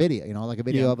live on a video, like a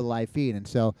video of a live feed, and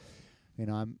so,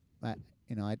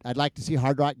 I'd like to see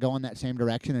Hard Rock go in that same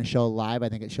direction and show live. I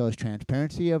think it shows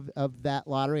transparency of that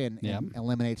lottery and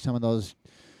eliminates some of those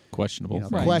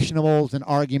questionables and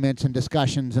arguments and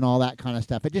discussions and all that kind of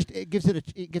stuff. It gives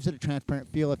it a transparent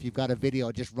feel if you've got a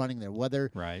video just running there. Whether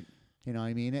you know what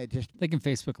I mean? They can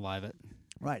Facebook Live it.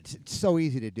 Right, it's so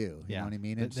easy to do. You know what I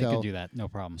mean? They can do that, no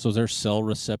problem. So is there cell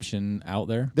reception out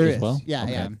there? There as is. Well? Yeah,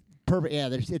 yeah. Perfect. Yeah,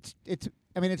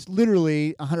 it's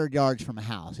literally 100 yards from a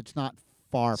house. It's not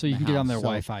far. So you can get on their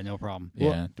Wi-Fi, no problem.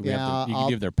 Yeah. Do we have to, you can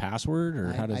give their password,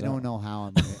 or how does I don't know how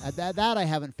I'm gonna, that I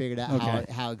haven't figured out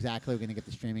how exactly we're going to get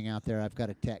the streaming out there. I've got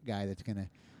a tech guy that's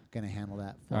gonna handle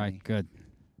that for me. All right, good.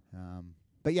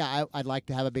 But yeah, I'd like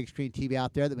to have a big screen TV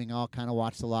out there that we can all kind of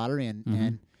watch the lottery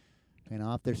and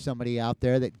if there's somebody out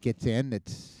there that gets in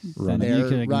that's running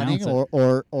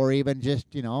or even just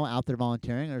out there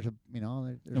volunteering, there's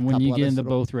and when you get into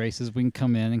both races, we can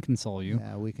come in and console you.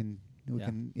 Yeah, we can.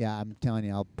 Yeah, I'm telling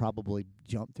you, I'll probably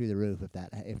jump through the roof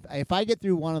if I get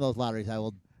through one of those lotteries,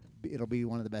 it'll be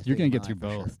one of the best. You're gonna get through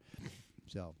both.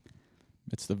 Sure. So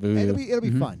it's the voodoo. It'll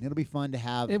be fun. It'll be fun to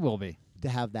have. It will be to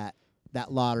have that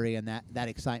lottery and that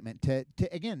excitement to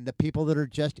again, the people that are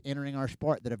just entering our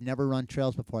sport that have never run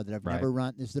trails before, that have never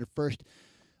run. This is their first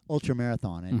ultra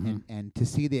marathon, and to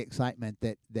see the excitement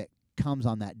that comes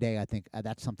on that day, I think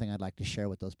that's something I'd like to share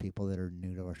with those people that are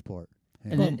new to our sport.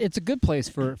 And it's a good place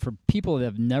for people that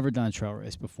have never done a trail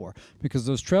race before, because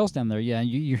those trails down there,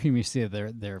 you hear me say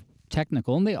they're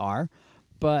technical, and they are,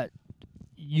 but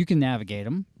you can navigate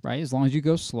them, right, as long as you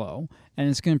go slow, and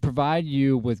it's going to provide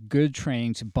you with good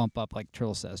training to bump up, like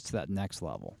Turd'L says, to that next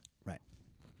level. Right.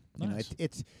 Nice.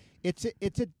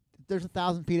 There's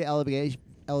 1,000 feet of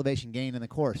elevation gain in the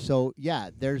course. So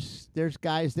there's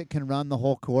guys that can run the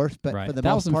whole course, but for the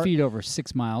most 1,000 part, feet over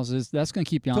 6 miles that's going to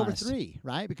keep you honest. Over 3,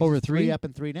 right? Because over it's 3 up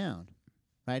and 3 down,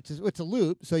 right? It's a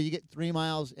loop, so you get 3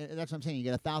 miles. That's what I'm saying. You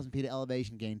get 1,000 feet of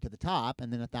elevation gain to the top,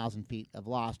 and then 1,000 feet of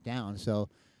loss down. So,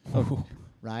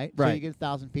 right. So you get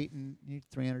 1,000 feet and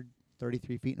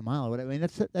 333 feet in a mile or whatever. I mean,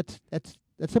 that's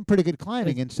some pretty good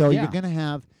climbing, and so you're going to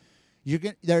have.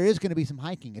 There is going to be some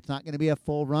hiking. It's not going to be a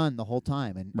full run the whole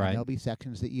time, and there'll be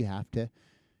sections that you have to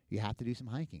do some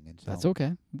hiking, and so that's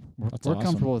okay. We're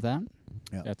comfortable with that.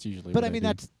 Yeah. That's usually. But I mean,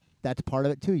 that's part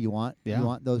of it too. You want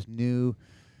those new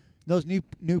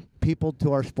people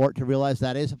to our sport to realize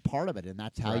that is a part of it, and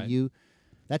that's how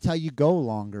you go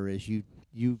longer. Is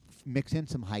you mix in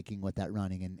some hiking with that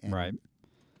running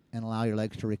and allow your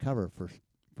legs to recover for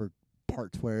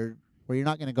parts where you're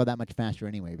not going to go that much faster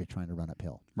anyway if you're trying to run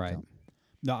uphill. Right. So.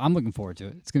 No, I'm looking forward to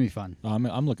it. It's going to be fun.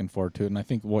 I'm looking forward to it, and I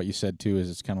think what you said, too, is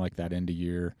it's kind of like that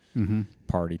end-of-year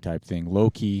party type thing.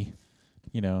 Low-key,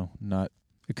 not...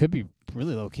 It could be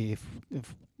really low-key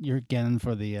if you're getting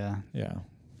for the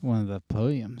one of the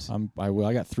podiums.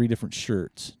 I got 3 different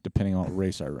shirts, depending on what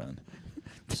race I run.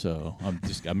 So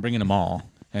I'm bringing them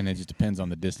all. And it just depends on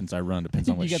the distance I run. Depends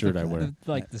on what shirt I wear.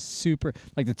 Like the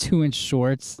 2-inch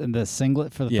shorts and the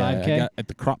singlet for the 5K. I got at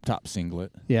the crop top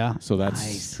singlet. Yeah. So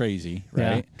that's crazy,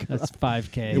 right? Yeah, that's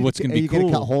 5K. What's gonna be cool? Are you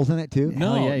gonna cut holes in it too?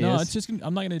 No, yes. It's just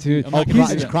I'm not gonna do.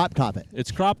 It's crop top it.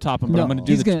 It's crop topping, but I'm gonna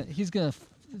do. He's gonna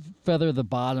feather the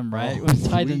bottom, right?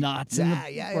 Tie the knots.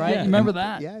 Right. Yeah. Remember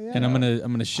that? Yeah. And I'm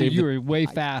gonna shave. You were way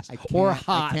fast or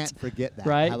hot. I can't forget that.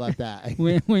 Right? How about that?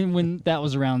 when that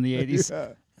was around the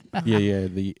 80s. Yeah,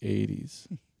 the 80s.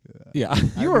 Yeah.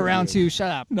 You were around too.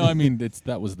 Shut up. No, I mean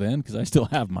that was then because I still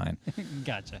have mine.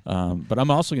 Gotcha. But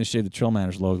I'm also gonna shave the Trail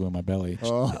Manners logo in my belly.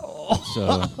 Oh.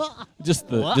 So just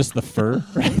the fur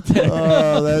right there.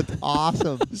 Oh, that's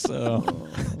awesome. So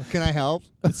can I help?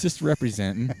 It's just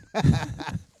representing.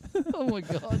 Oh my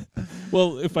God.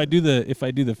 Well, if I do the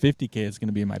 50K, it's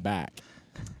gonna be in my back.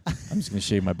 I'm just gonna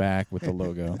shave my back with the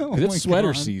logo because it's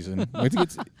sweater season.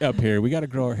 It's up here. We got to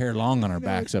grow our hair long on our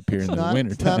backs up here in the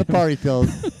winter It's time. not a party till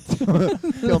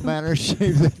Manners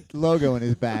shaves the logo in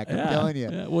his back. I'm telling you.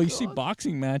 Yeah. Well, you see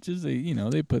boxing matches.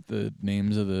 They put the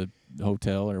names of the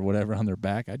hotel or whatever on their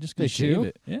back. I just gonna They shave do?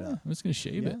 it. Yeah, I'm just gonna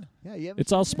shave it. Yeah, you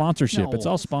It's all sponsorship. No. It's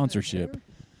all sponsorship.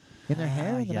 In their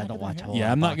hair? In the Yeah, back don't of their watch hair? a whole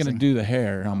Yeah, I'm not gonna unboxing. do the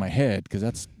hair on my head because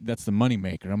that's the money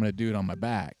maker. I'm gonna do it on my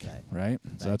back, right?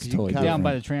 So that's You totally cut different. Down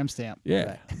by the tram stamp.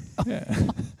 Yeah, yeah.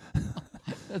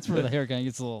 That's where the hair kind of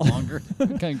gets a little longer,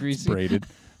 kind of greasy. Braided.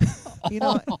 You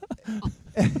know,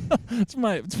 It's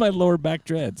my lower back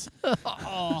dreads.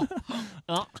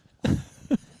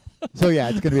 so yeah,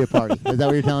 it's going to be a party. Is that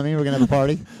what you're telling me? We're going to have a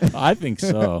party? I think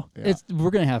so. We're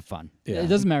gonna have fun. Yeah. It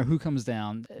doesn't matter who comes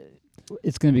down.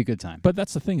 It's gonna be a good time. But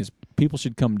that's the thing is people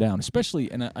should come down,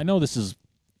 especially, and I know this is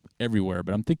everywhere,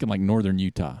 but I'm thinking like northern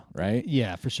Utah, right?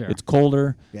 Yeah, for sure. It's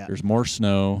colder. Yeah. There's more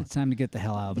snow. It's time to get the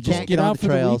hell out of the You Just can't boat. get on out the for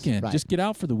trails. the weekend. Right. Just get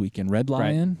out for the weekend. Red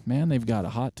Lion, man, they've got a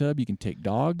hot tub. You can take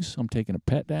dogs. I'm taking a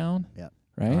pet down. Yeah.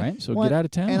 Right? Right. So Well, get out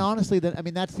of town. And honestly,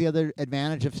 that's the other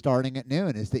advantage of starting at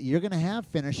noon is that you're going to have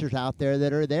finishers out there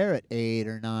that are there at 8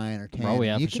 or 9 or 10. Oh,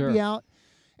 yeah, you for can sure. be out,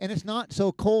 and it's not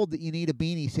so cold that you need a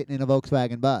beanie sitting in a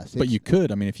Volkswagen bus. But It's- you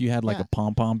could. I mean, if you had like Yeah. a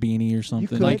pom-pom beanie or something.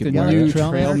 could. Like you the could Yeah, wear new it. Trail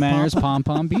Trail Manners Manners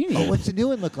pom-pom beanie. Oh, what's the new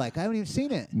one look like? I haven't even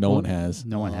seen it. No one has.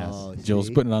 No one has. Oh, Joel's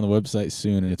see? putting it on the website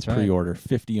soon, and it's That's right. pre-order,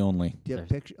 50 only. Do you have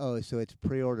a picture? Oh, so it's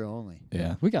pre-order only.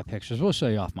 Yeah. We got pictures. We'll show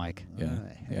you off mic. Yeah. All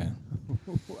right. Yeah.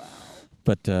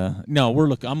 But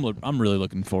no, I'm really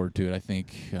looking forward to it. I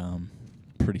think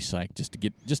pretty psyched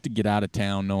just to get out of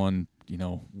town, knowing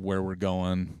where we're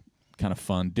going, kind of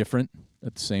fun, different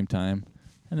at the same time.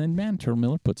 And then man, Turd'L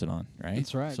Miller puts it on, right?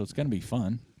 That's right. So it's gonna be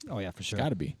fun. Oh yeah, for sure. Got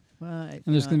to be. Well, And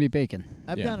there's gonna be bacon.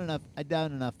 I've Yeah. done enough. I've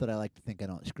done enough that I like to think I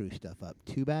don't screw stuff up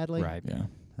too badly. Right.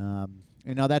 Yeah.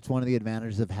 That's one of the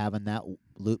advantages of having that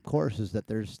loop course is that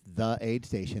there's the aid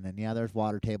station, and yeah, there's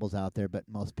water tables out there, but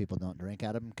most people don't drink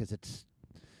out of them because it's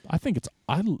I think it's.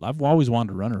 I've always wanted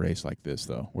to run a race like this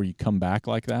though, where you come back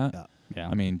like that. Yeah. Yeah.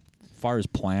 I mean, as far as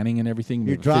planning and everything,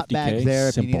 your with a drop 50K, bag's there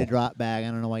if you need simple. a drop bag. I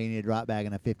don't know why you need a drop bag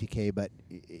in a 50K, but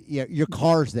your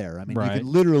car's there. I mean, you Right.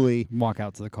 can literally Walk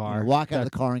out to the car. walk out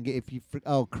of the car and get if you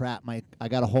oh crap, I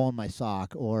got a hole in my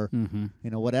sock or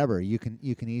Mm-hmm. whatever. You can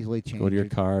easily change. Go to your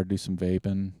car, do some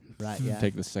vaping, Right. Yeah.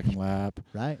 take the second lap.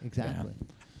 Right. Exactly.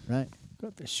 Right.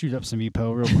 Shoot up some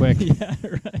EPO real quick. Yeah,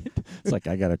 right. It's like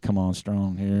I gotta come on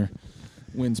strong here.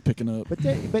 Wind's picking up. But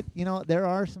there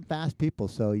are some fast people.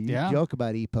 So you Yeah. joke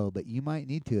about EPO, but you might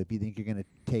need to if you think you're going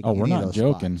to take. Oh, we're any of not those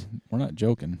joking. spots. We're not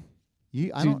joking.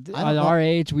 I Dude, don't at know- our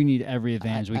age, we need every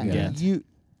advantage we can get. You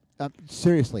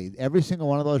seriously, every single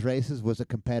one of those races was a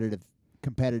competitive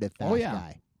fast Oh, yeah.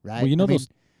 guy, right? Well, you know I mean,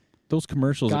 those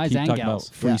commercials that Guys keep and talking gals.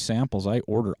 about free Yeah. samples. I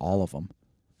order all of them.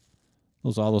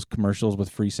 All those commercials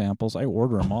with free samples. I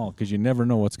order them all because you never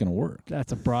know what's going to work.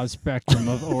 That's a broad spectrum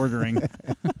of ordering.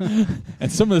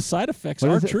 And some of the side effects what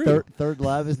are is it? true. Third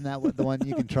Love, isn't that what the one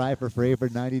you can try for free for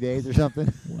 90 days or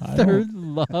something? I Third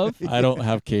don't, love. I don't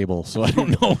have cable, so I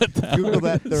don't know what that Google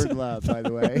that is. Third Love, by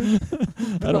the way.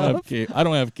 I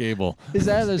don't have cable. Is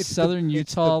that a It's the- Southern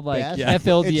it's the Utah like best-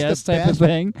 FLDS it's the type of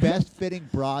thing? Best fitting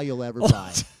bra you'll ever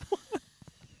buy.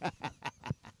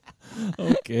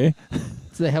 Okay.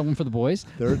 Do they have one for the boys?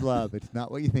 Third Love. It's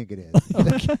not what you think it is.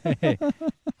 Okay.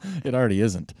 It already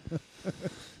isn't.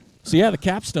 So yeah, the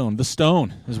capstone, the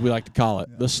stone, as we like to call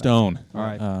it, the stone. All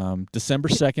right. December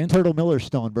 2nd. Turd'L Miller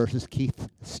Stone versus Keith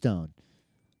Stone.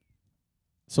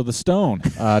 So the stone,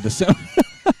 December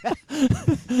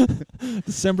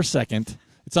December 2nd.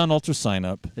 It's on Ultra Sign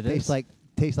Up. It Tastes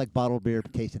is. like bottled beer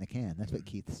tastes in a can. That's what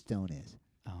Keith Stone is.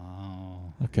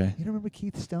 Oh, Okay. You don't remember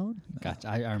Keith Stone? gotcha.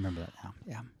 I remember that now.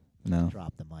 Yeah. No.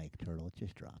 Drop the mic, Turd'L.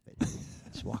 Just drop it.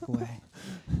 Just walk away.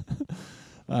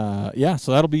 Yeah,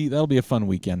 so that'll be a fun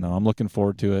weekend though. I'm looking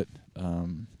forward to it.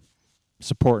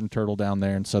 Supporting Turd'L down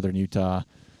there in southern Utah.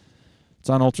 It's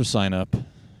on Ultra Sign Up.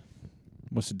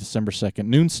 What's it, December 2nd?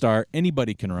 Noon start.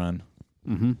 Anybody can run.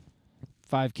 Mm-hmm.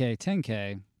 5K,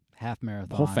 10K, half marathon.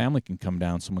 The whole family can come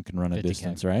down. Someone can run a 50K.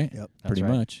 distance, right? Yep. Pretty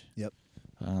right. much. Yep.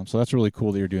 So that's really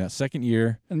cool that you're doing that. Second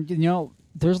year. And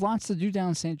there's lots to do down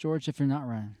in St. George if you're not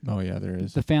running. Oh yeah, there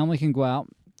is. The family can go out,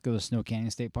 go to Snow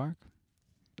Canyon State Park.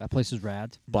 That place is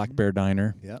rad. Black Bear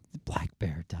Diner. Yep. Black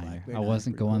Bear Diner. Black Bear I Diner,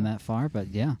 wasn't pretty going cool. that far, but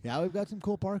yeah. Yeah, we've got some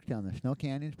cool parks down there. Snow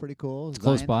Canyon's pretty cool. It's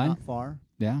close Zion's by. Not far,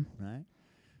 Yeah. right?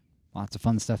 Lots of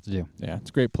fun stuff to do. Yeah, it's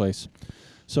a great place.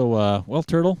 So, well,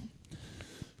 Turd'L,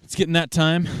 it's getting that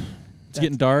time. It's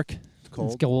getting dark. It's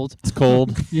cold. It's cold. It's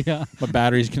cold. Yeah. My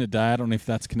battery's going to die. I don't know if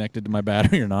that's connected to my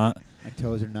battery or not. My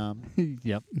toes are numb.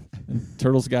 Yep.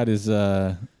 Turd'L's got his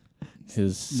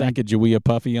his Sacagawea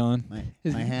puffy on.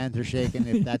 My hands are shaking.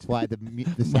 If that's why the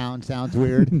sound sounds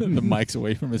weird. The mic's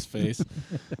away from his face.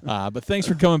 But thanks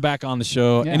for coming back on the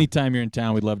show. Yeah. Anytime you're in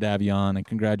town, we'd love to have you on. And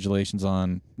congratulations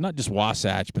on not just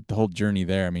Wasatch, but the whole journey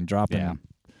there. I mean, dropping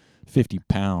 50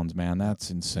 pounds, man.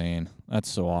 That's insane. That's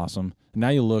so awesome. And now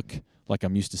you look like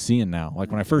I'm used to seeing now.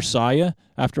 Like when I first saw you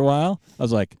after a while, I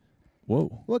was like,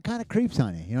 whoa. Well, it kind of creeps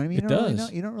on you. You know what I mean? It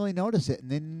does. You don't really notice it.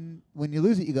 And then when you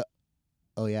lose it, you go,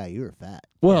 oh, yeah, you were fat.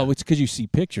 Well, it's because you see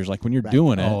pictures. Like when you're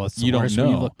doing it, it's the you don't worst know.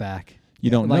 when you look back.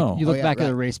 You don't like, know. You look back at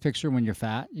a race picture when you're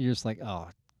fat, you're just like, oh,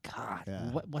 God, Yeah.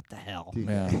 what the hell? Dude.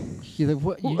 Yeah. You're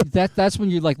like, that's when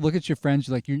you like look at your friends.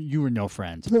 You're like, you were no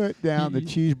friends. Put down the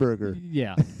cheeseburger.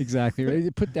 Yeah, exactly.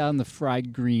 Right? Put down the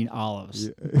fried green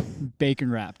olives,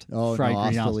 bacon wrapped. Oh, fried no, I'll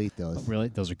green still olives. eat those. Oh, really?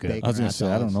 Those are good. Bacon I was going to wrapped say, I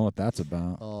don't olives. know what that's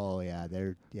about. Oh, yeah,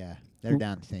 they're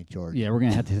down in St. George. Yeah, we're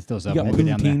gonna have to hit those You up. got when we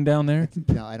go poutine down there?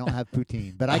 No, I don't have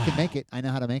poutine, but I can make it. I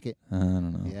know how to make it. I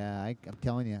don't know. Yeah, I'm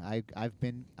telling you,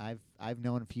 I've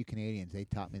known a few Canadians. They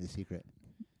taught me the secret.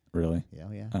 Really? Yeah,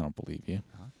 yeah. I don't believe you.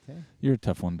 Okay. You're a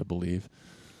tough one to believe.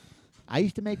 I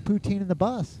used to make poutine in the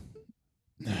bus.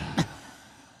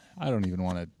 I don't even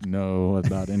want to know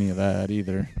about any of that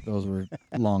either. Those were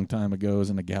a long time ago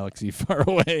in a galaxy far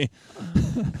away.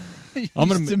 I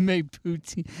used to make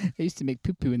poutine. I used to make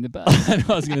poo-poo in the bus. I know,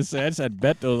 I was going to say, I just had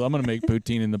Betos. I'm going to make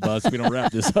poutine in the bus if we don't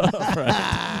wrap this up.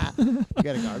 Right? You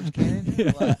got a garbage cannon?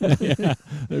 Yeah.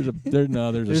 There's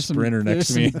a sprinter next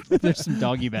to me. There's some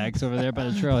doggy bags over there by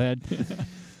the trailhead.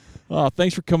 Oh,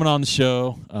 thanks for coming on the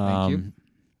show. Thank you.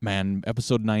 Man,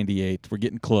 episode 98. We're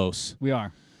getting close. We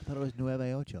are. I thought it was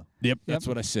Nueve Ocho. Yep, that's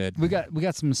what I said. We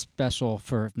got some special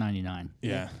for 99.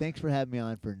 Yeah. Thanks for having me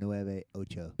on for Nueve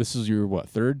Ocho. This is your,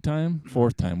 third time?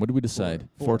 Fourth time? What did we decide?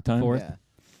 Fourth time? Fourth. Yeah.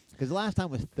 Because the last time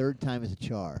was third time as a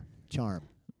charm.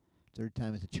 Third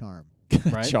time as a charm.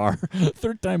 Right? Char.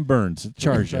 Third time burns.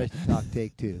 Charge you. Talk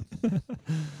take two.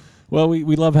 Well,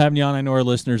 we love having you on. I know our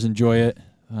listeners enjoy it.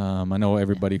 I know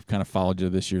everybody kind of followed you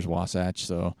this year's Wasatch,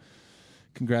 so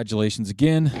congratulations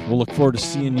again. We'll look forward to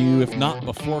seeing you, if not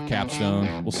before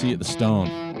Capstone. We'll see you at the Stone.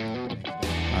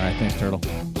 All right, thanks, Turd'L.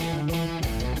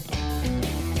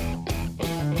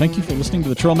 Thank you for listening to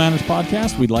the Trail Manners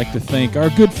Podcast. We'd like to thank our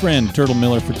good friend Turd'L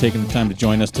Miller for taking the time to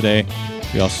join us today.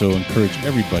 We also encourage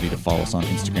everybody to follow us on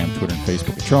Instagram, Twitter, and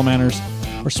Facebook at Trail Manners,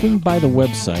 or swing by the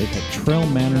website at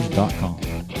trailmanners.com.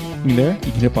 From there, you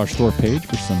can hit up our store page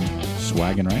for some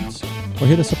swag and rights, or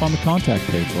hit us up on the contact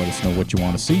page. Let us know what you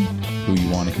want to see, who you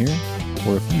want to hear,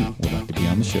 or if you would like to be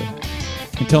on the show.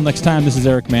 Until next time, this is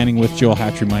Eric Manning with Joel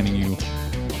Hatch reminding you,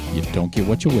 you don't get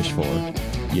what you wish for,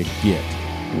 you get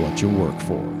what you work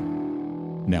for.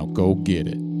 Now go get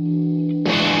it.